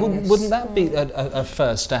 Well, wouldn't that be a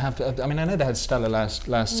first to have? I mean, I know they had Stella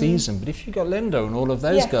last season, but if you got Linda and all of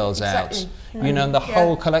those girls out, you know, and the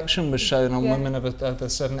whole collection was shown on women of a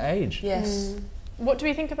certain age. Yes. What do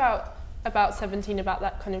we think about 17, about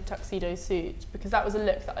that kind of tuxedo suit? Because that was a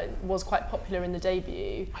look that was quite popular in the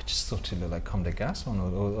debut. I just thought it looked like Comme des Garçons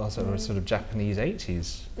or sort of Japanese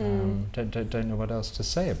 80s. Don't know what else to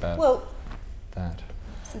say about that.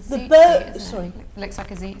 Looks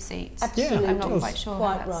like a zoot suit. Absolutely. I'm not quite sure.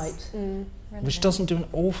 Quite right. Which doesn't do an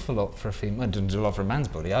awful lot for a female. It doesn't do a lot for a man's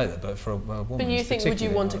body either, but for a woman. But you think, would you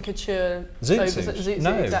want a couture zoot suit?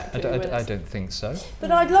 No, exactly, I don't think so.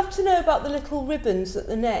 But I'd love to know about the little ribbons at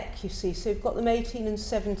the neck, you see. So you've got them 18 and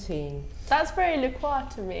 17. That's very Le Croix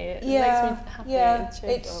to me. It makes me happy and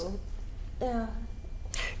cheerful.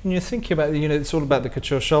 And you're thinking about, you know, it's all about the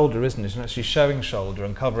couture shoulder, isn't it? And actually showing shoulder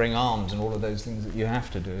and covering arms and all of those things that you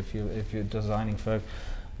have to do if you're designing for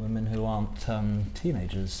women who aren't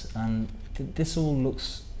teenagers. And this all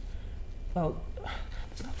looks, well,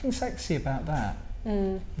 there's nothing sexy about that.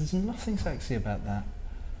 There's nothing sexy about that.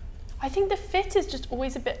 I think the fit is just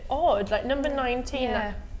always a bit odd. Like number 19,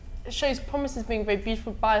 that shows promises being very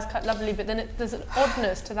beautiful, bias cut, lovely, but then there's an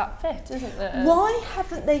oddness to that fit, isn't there? Why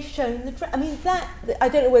haven't they shown the dress? I mean, I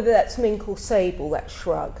don't know whether that's mink or sable, that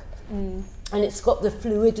shrug. And it's got the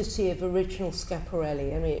fluidity of original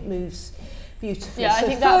Schiaparelli. I mean, it moves beautifully. Yeah, so I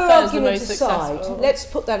think that fur is the most aside, successful. let's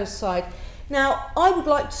put that aside. Now, I would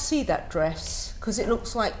like to see that dress because it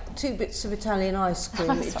looks like 2 bits of Italian ice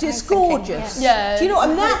cream. It's just gorgeous. Yeah. Do you know what?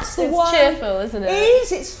 And that's the one. It's cheerful, isn't it? It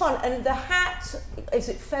is. It's fun. And the hat, is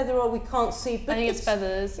it feather or we can't see? But I think it's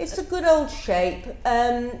feathers. It's a good old shape.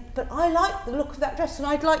 But I like the look of that dress, and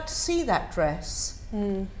I'd like to see that dress.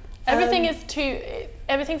 Everything is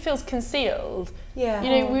everything feels concealed. Yeah. You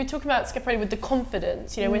know, we were talking about Schiaparelli with the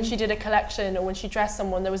confidence. You know, when she did a collection or when she dressed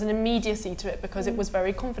someone, there was an immediacy to it because it was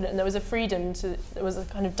very confident, and there was a freedom there was a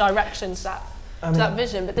kind of direction to that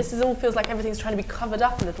vision. But this all feels like everything's trying to be covered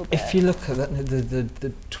up a little bit. If you look at that,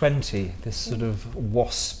 the 20, this sort of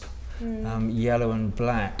wasp, yellow and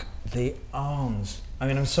black, the arms. I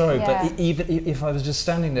mean, I'm sorry, but even if I was just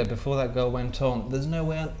standing there before that girl went on, there's no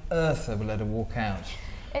way on earth I would let her walk out.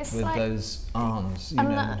 It's with like, those arms, you and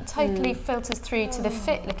know. that totally filters through to the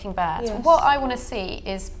fit looking bad. Yes. What I want to see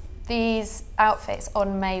is these outfits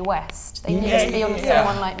on Mae West. They need to be on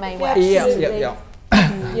someone like Mae West. Yeah.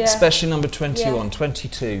 Especially number 21,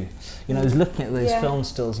 22. You know, I was looking at those film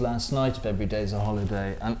stills last night of Every Day's a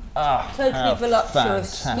Holiday, and totally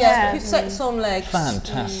voluptuous. Fantastic. With sex on legs.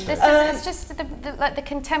 Fantastic. This is, it's just like the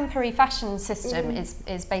contemporary fashion system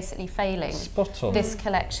is basically failing. Spot on. This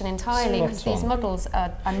collection entirely because these models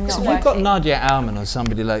are not So working. you've got Nadia Alman or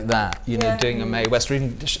somebody like that, you know, doing a Mae West, or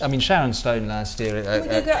even, I mean, Sharon Stone last year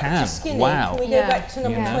at Cannes. Wow. Can we go back to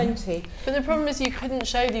number 20? But the problem is you couldn't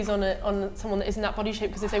show these on someone that isn't that body shape,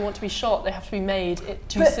 because if they want to be shot, they have to be made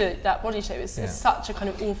to suit that body shape. It's such a kind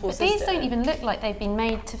of awful system. These don't even look like they've been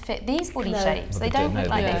made to fit these body shapes. They don't look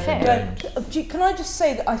like they fit. Can I just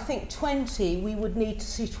say that I think 20, we would need to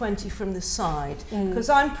see 20 from the side, because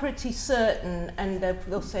I'm pretty certain, and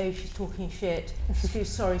they'll say she's talking shit, excuse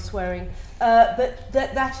sorry swearing, but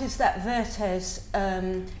that is that Vertes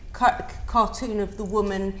cartoon of the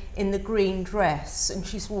woman in the green dress, and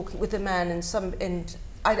she's walking with a man and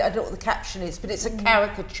I don't know what the caption is, but it's a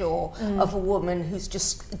caricature of a woman who's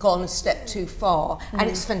just gone a step too far, and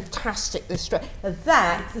it's fantastic. This dress,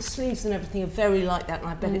 the sleeves and everything are very like that, and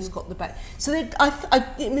I bet it's got the back. So I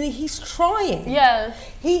mean, he's trying. Yeah,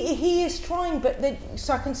 he is trying, but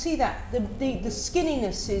so I can see that the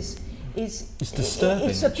skinniness is disturbing.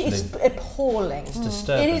 It's appalling. It's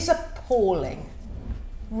disturbing. It is appalling.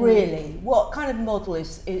 Really, what kind of model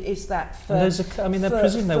is that for? I mean, I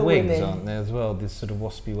presume they're wings, women? aren't they, as well? These sort of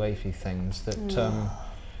waspy, wafy things that.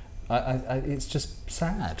 It's just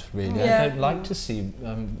sad, really. Yeah. I don't like to see.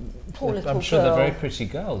 Poor little I'm sure girl. they're very pretty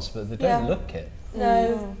girls, but they don't look it.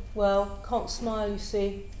 No, well, can't smile. You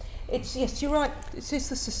see, yes, you're right. It is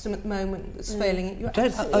the system at the moment that's failing. You're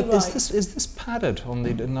absolutely right. Is this padded on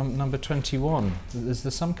the number 21? Is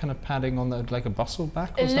there some kind of padding on the, like a bustle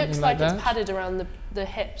back or it something looks like like that? it's padded around the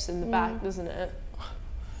hips and the back, doesn't it?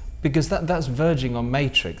 Because that's verging on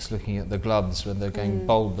Matrix. Looking at the gloves when they're going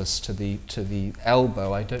bulbous to the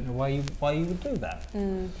elbow, I don't know why you would do that.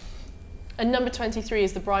 And number 23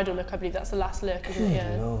 is the bridal look. I believe that's the last look, isn't it?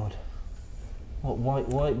 Yeah. Lord. What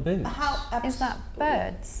white boots? Is that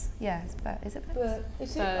birds? Yeah, it's birds. Is it birds?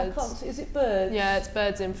 Is it? I can't see. Is it birds? Yeah, it's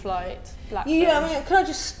birds in flight. Black Yeah, birds. I mean, can I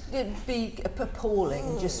just be appalling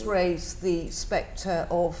and just raise the spectre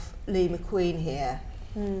of Lee McQueen here?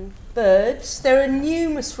 Birds. There are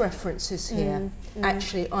numerous references here.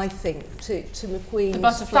 Actually, I think to McQueen's The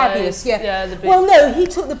butterflies. fabulous. Yeah. The big Well, no, he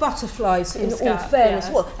took the butterflies in all scat, fairness.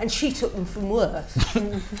 yeah. Well, and she took them from Worth.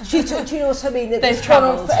 She took. Do you know what I mean? That They've it's gone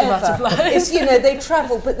on travelled, the forever. butterflies. It's, you know, they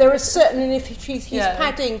travel, but there are certain. And if he's Yeah.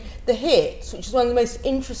 padding the hips, which is one of the most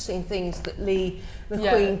interesting things that Lee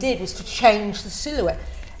McQueen did, was to change the silhouette.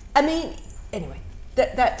 I mean, anyway,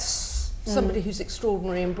 that's somebody who's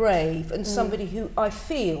extraordinary and brave, and somebody who I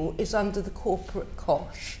feel is under the corporate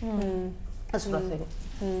cosh. That's what I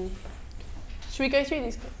think. Should we go through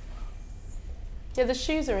these? Yeah, the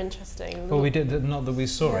shoes are interesting. Well, we did not that we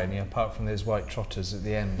saw any, apart from those white trotters at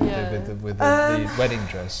the end Yeah. with the wedding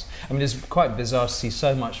dress. I mean, it's quite bizarre to see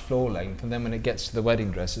so much floor length, and then when it gets to the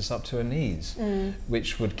wedding dress, it's up to her knees,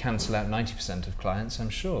 which would cancel out 90% of clients, I'm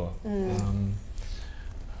sure.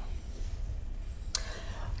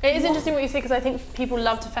 It is interesting what you say, because I think people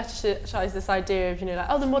love to fetishize this idea of, you know, like,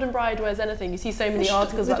 oh, the modern bride wears anything. You see so many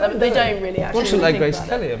articles about that, but they don't really actually Watch it like think Grace about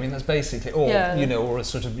Kelly. it. I mean, that's basically, or you know, or a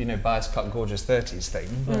sort of, you know, bias cut, gorgeous 30s thing.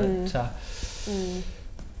 But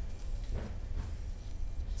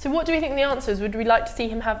So what do we think the answer is? Would we like to see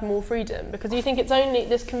him have more freedom? Because you think it's only,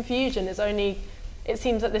 this confusion is only, it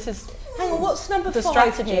seems that this is hang on, what's number the 5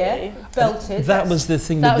 strategy here? Belted. That was the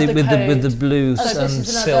thing That with was the with the code. blue Oh, and this is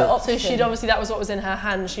another silk. option. So she'd obviously, that was what was in her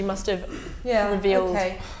hand. She must have revealed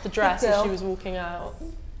the dress Good as girl. she was walking out.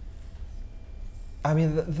 I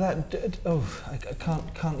mean, I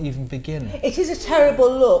can't even begin It is a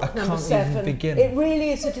terrible look, I number can't 7. even begin. It really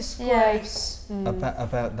is a disgrace.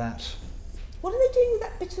 about that. What are they doing with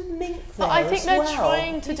that bit of mink there? But I think as they're well?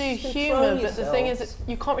 trying to do You should humour, control but the thing is, yourselves.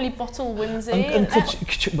 you can't really bottle whimsy. And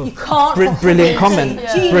and- You can't. brilliant comment.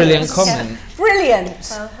 Yeah. Genius. Brilliant comment. Yeah. Brilliant.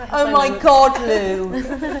 Well, I Oh suppose my it- God,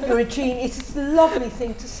 Lou. You're a genius. It's a lovely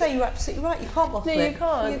thing to say. You're absolutely right. You can't bottle No, it. you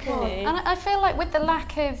can't, can you? And I feel like with the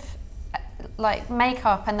lack of like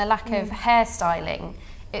makeup and the lack of hairstyling,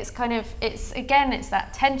 it's kind of, it's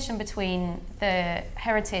that tension between the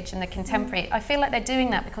heritage and the contemporary. I feel like they're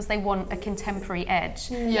doing that because they want a contemporary edge,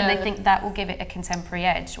 and they think that will give it a contemporary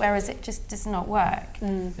edge, whereas it just does not work.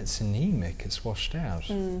 It's anemic. It's washed out.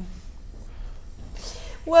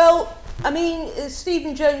 Well, I mean,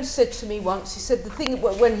 Stephen Jones said to me once, he said the thing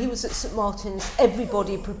when he was at St Martin's,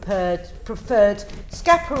 everybody preferred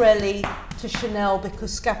Schiaparelli to Chanel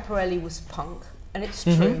because Schiaparelli was punk. And it's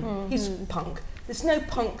true. He's punk. There's no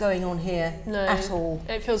punk going on here at all.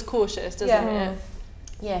 It feels cautious, doesn't it?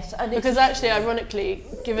 Yes. And Because actually, ironically,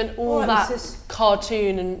 given all Right, that Mrs.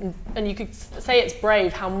 cartoon and you could say it's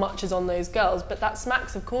brave how much is on those girls, but that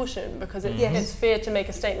smacks of caution because it's fear to make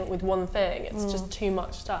a statement with one thing. It's just too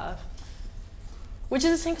much stuff. Which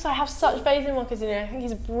is the thing, because I have such faith in Marco Zanini. I think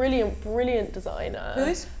he's a brilliant, brilliant designer. Who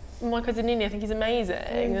is? Marco Zanini. I think he's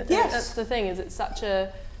amazing. Yes. That's the thing, is it's such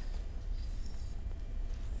a...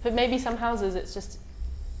 But maybe some houses it's just,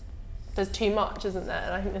 there's too much, isn't there?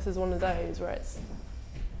 And I think this is one of those where it's,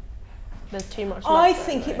 there's too much. I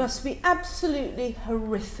think it must be absolutely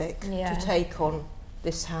horrific Yeah. to take on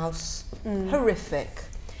this house. Horrific.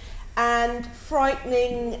 And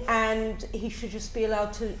frightening, and he should just be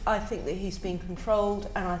allowed to, I think that he's being controlled,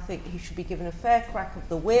 and I think he should be given a fair crack of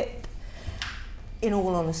the whip, in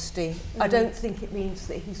all honesty. I don't think it means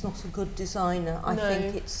that he's not a good designer. I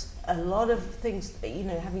think it's a lot of things, you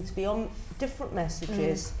know, having to be on different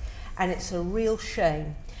messages, and it's a real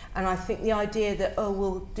shame. And I think the idea that, oh,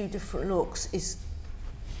 we'll do different looks is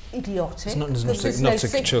idiotic. It's not because a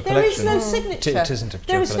there's couture there is collection. no signature. It isn't a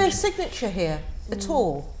couture There is no collection. signature here at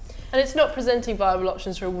all. And it's not presenting viable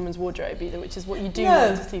options for a woman's wardrobe either, which is what you do No.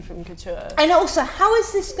 want to see from couture. And also, how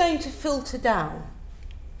is this going to filter down?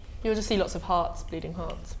 You'll just see lots of hearts, bleeding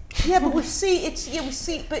hearts. Yeah, but we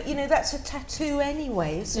see but you know, that's a tattoo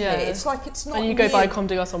anyway, isn't Yeah. it? It's like it's not And you go new. buy Comme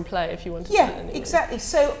des Garçons play if you wanted to. Yeah, exactly.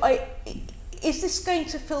 So is this going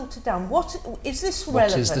to filter down? What is this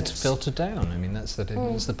relevant? What is there to filter down? I mean, that's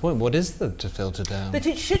the point. What is there to filter down? But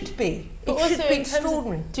it should be. But It also should be in terms of-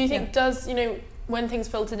 extraordinary. Do you think does, you know, when things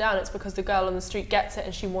filter down, it's because the girl on the street gets it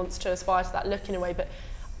and she wants to aspire to that look in a way, but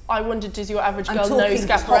I wondered, does your average I'm girl know talking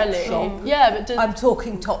Schiaparelli? Topshop. Yeah, but does, I'm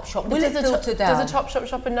talking Topshop. Will it does filter down? Does a Topshop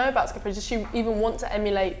shopper know about Schiaparelli? Does she even want to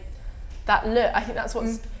emulate that look? I think that's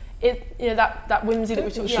what's it. You know, that whimsy that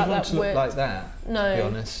we talked She about. wants That to look wit. like that. No. To be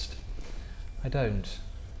honest, I don't.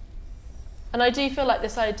 And I do feel like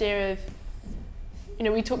this idea of, you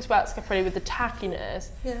know, we talked about Schiaparelli with the tackiness,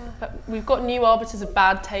 Yeah. but we've got new arbiters of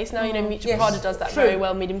bad taste now. You know, Miuccia Yes. Prada does that True. very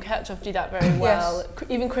well. Medium Kirchhoff do that very well.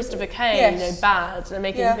 Even Christopher Kane, Yes. you know, bad. They're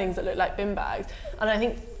making Yeah. things that look like bin bags. And I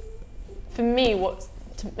think, for me, what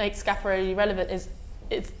to make Schiaparelli relevant is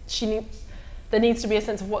there needs to be a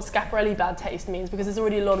sense of what Schiaparelli bad taste means, because there's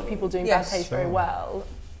already a lot of people doing Yes. bad taste very well,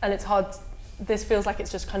 and it's hard. This feels like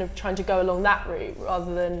it's just kind of trying to go along that route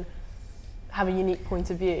rather than have a unique point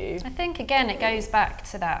of view. I think, again, it goes back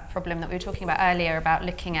to that problem that we were talking about earlier about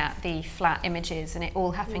looking at the flat images and it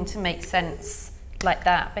all having to make sense like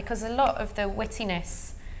that, because a lot of the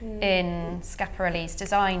wittiness in Schiaparelli's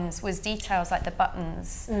designs was details like the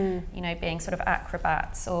buttons, you know, being sort of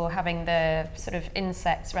acrobats, or having the sort of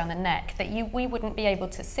insects around the neck that we wouldn't be able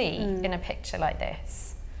to see in a picture like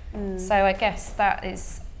this. So I guess that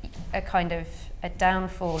is a kind of a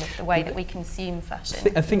downfall of the way that we consume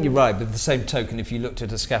fashion. I think you're right, but at the same token, if you looked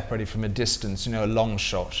at a Schiaparelli from a distance, you know, a long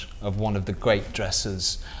shot of one of the great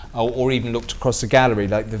dressers, or even looked across the gallery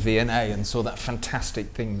like the V&A and saw that fantastic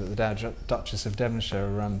thing that the Duchess of Devonshire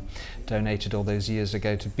donated all those years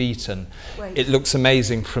ago to Beaton. Great. It looks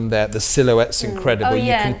amazing from there. The silhouette's incredible. Oh,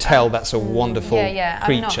 yeah. You can tell that's a wonderful I'm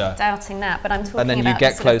creature. not doubting that, but I'm talking And then you about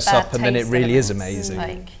get the sort of close up bad and then it taste really is elements.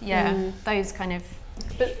 amazing. Like, those kind of...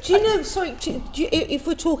 But Do you know, sorry, if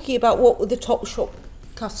we're talking about what the Topshop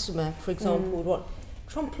customer, for example, would want,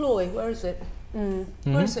 trompe l'oeil, where is it?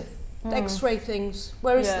 Where is it? X-ray things.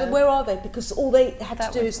 Where are they? Because all they had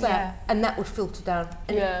to do is that, and that would filter down.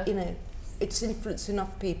 And you know, it's influenced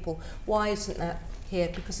enough people. Why isn't that here?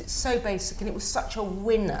 Because it's so basic, and it was such a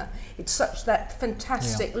winner. It's such that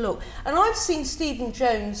fantastic look. And I've seen Stephen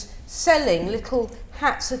Jones selling little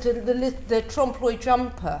hats at the trompe-l'oeil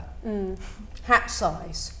jumper, hat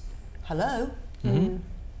size. Hello,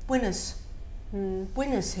 winners,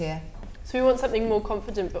 winners here. So we want something more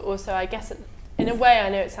confident, but also, I guess, in a way, I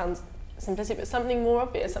know it sounds simplistic, but something more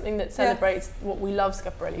obvious, something that celebrates what we love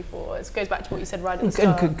Schiaparelli for. It goes back to what you said right at the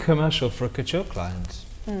start. And commercial for a couture client.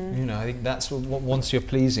 You know, I think that's what once you're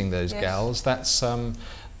pleasing those gals, that's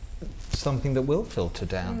something that will filter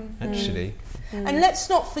down, actually. And let's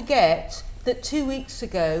not forget that 2 weeks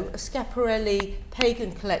ago, a Schiaparelli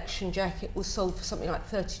Pagan Collection jacket was sold for something like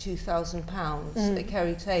 £32,000 at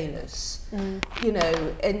Kerry Taylor's. You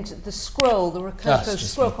know, and the scroll, the Rococo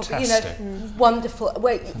scroll, you know, wonderful.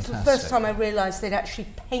 Wait, for the first time I realised they'd actually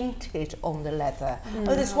painted on the leather.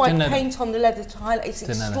 Oh, there's white paint on the leather to highlight. It's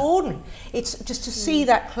extraordinary. It's just to see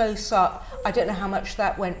that close up. I don't know how much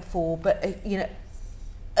that went for, but you know,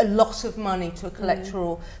 a lot of money to a collector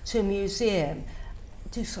or to a museum.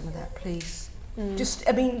 Do some of that, please. Just,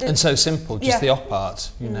 I mean, and so simple, just the op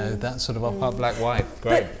art, you know, that sort of op art, black, white,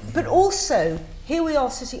 great. But also, here we are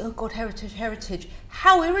sitting, oh God, heritage, heritage.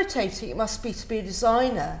 How irritating it must be to be a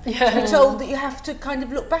designer, to be told that you have to kind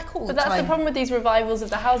of look back all the time. But that's the problem with these revivals of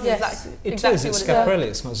the houses. It's Schiaparelli,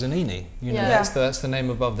 it's not Zanini. You know, that's the name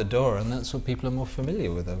above the door, and that's what people are more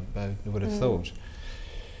familiar with, I would have thought.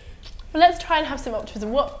 Well, let's try and have some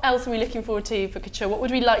optimism. What else are we looking forward to for couture? What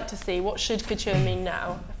would we like to see? What should couture mean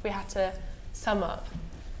now, if we had to sum up?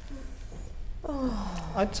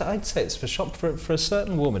 I'd say it's for a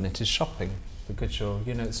certain woman, it is shopping for couture.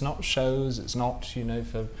 You know, it's not shows, it's not, you know,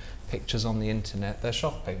 for pictures on the internet, they're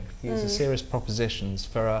shopping. These are serious propositions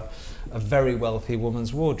for a very wealthy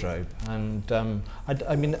woman's wardrobe. And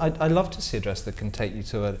I mean, I'd love to see a dress that can take you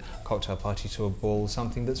to a cocktail party, to a ball,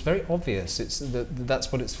 something that's very obvious.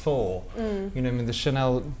 That's what it's for. You know, I mean, the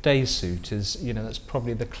Chanel day suit is, you know, that's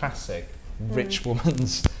probably the classic rich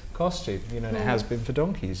woman's costume, you know, and it has been for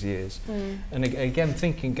donkey's years. And again,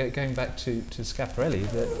 going back to Schiaparelli,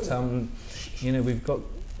 that, you know, we've got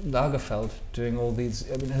Lagerfeld doing all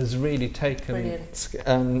these, I mean, has really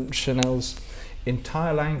taken Chanel's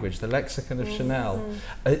entire language, the lexicon of Chanel,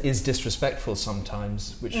 is disrespectful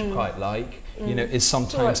sometimes, which I quite like, you know, is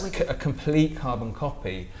sometimes a complete carbon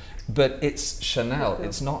copy, but it's Chanel,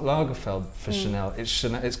 it's not Lagerfeld for Chanel,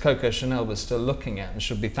 it's Coco Chanel we're still looking at and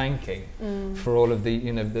should be thanking for all of the,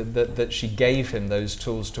 you know, that she gave him those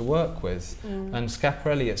tools to work with. And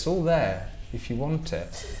Schiaparelli, it's all there if you want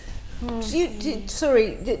it.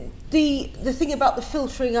 Sorry, the thing about the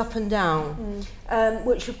filtering up and down,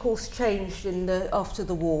 which of course changed after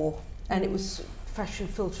the war, and it was fashion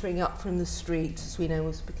filtering up from the street, as we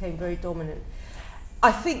know, became very dominant.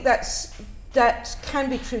 I think that can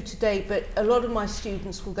be true today, but a lot of my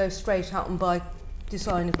students will go straight out and buy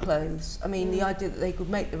designer clothes. I mean, the idea that they could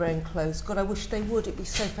make their own clothes, God, I wish they would. It'd be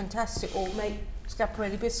so fantastic. Or make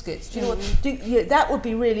Schiaparelli biscuits. Do you know what? That would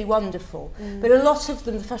be really wonderful. But a lot of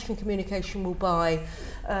them, the fashion communication will buy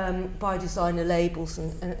designer labels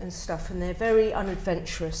and stuff, and they're very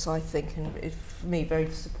unadventurous, I think, and for me very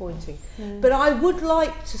disappointing. But I would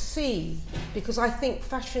like to see, because I think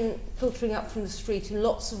fashion filtering up from the street in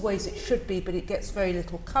lots of ways it should be, but it gets very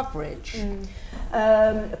little coverage,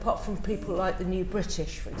 apart from people like the New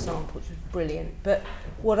British, for example, which is brilliant. But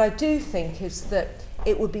what I do think is that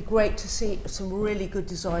it would be great to see some really good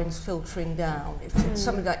designs filtering down. If it's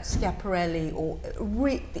something like Schiaparelli or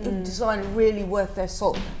design really worth their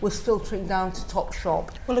salt was filtering down to Topshop.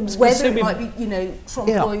 Well, whether it might be, you know,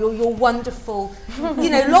 trompe-l'oeil or your wonderful, you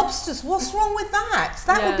know, lobsters. What's wrong with that?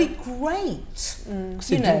 That would be great.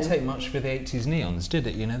 Because it didn't take much for the 80s neons, did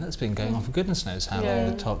it? You know, that's been going on for goodness knows how long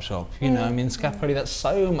at Topshop. You know, I mean, Schiaparelli, that's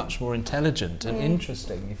so much more intelligent and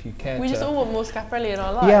interesting if you care. We just all want more Schiaparelli in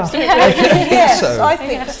our lives. I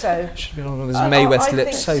think so. Should be on one of those Mae West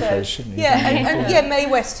lit sofas, shouldn't you? Yeah, Mae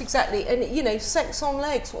West, exactly. And, you know, sex on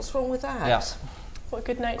legs, what's wrong with that? Yeah. What a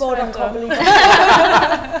good note God, to end I can't on. believe it.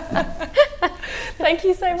 Thank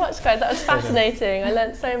you so much, guys. That was fascinating. I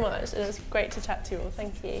learnt so much, and it was great to chat to you all.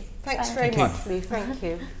 Thank you. Thanks very much, Lou. Thank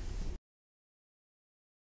you.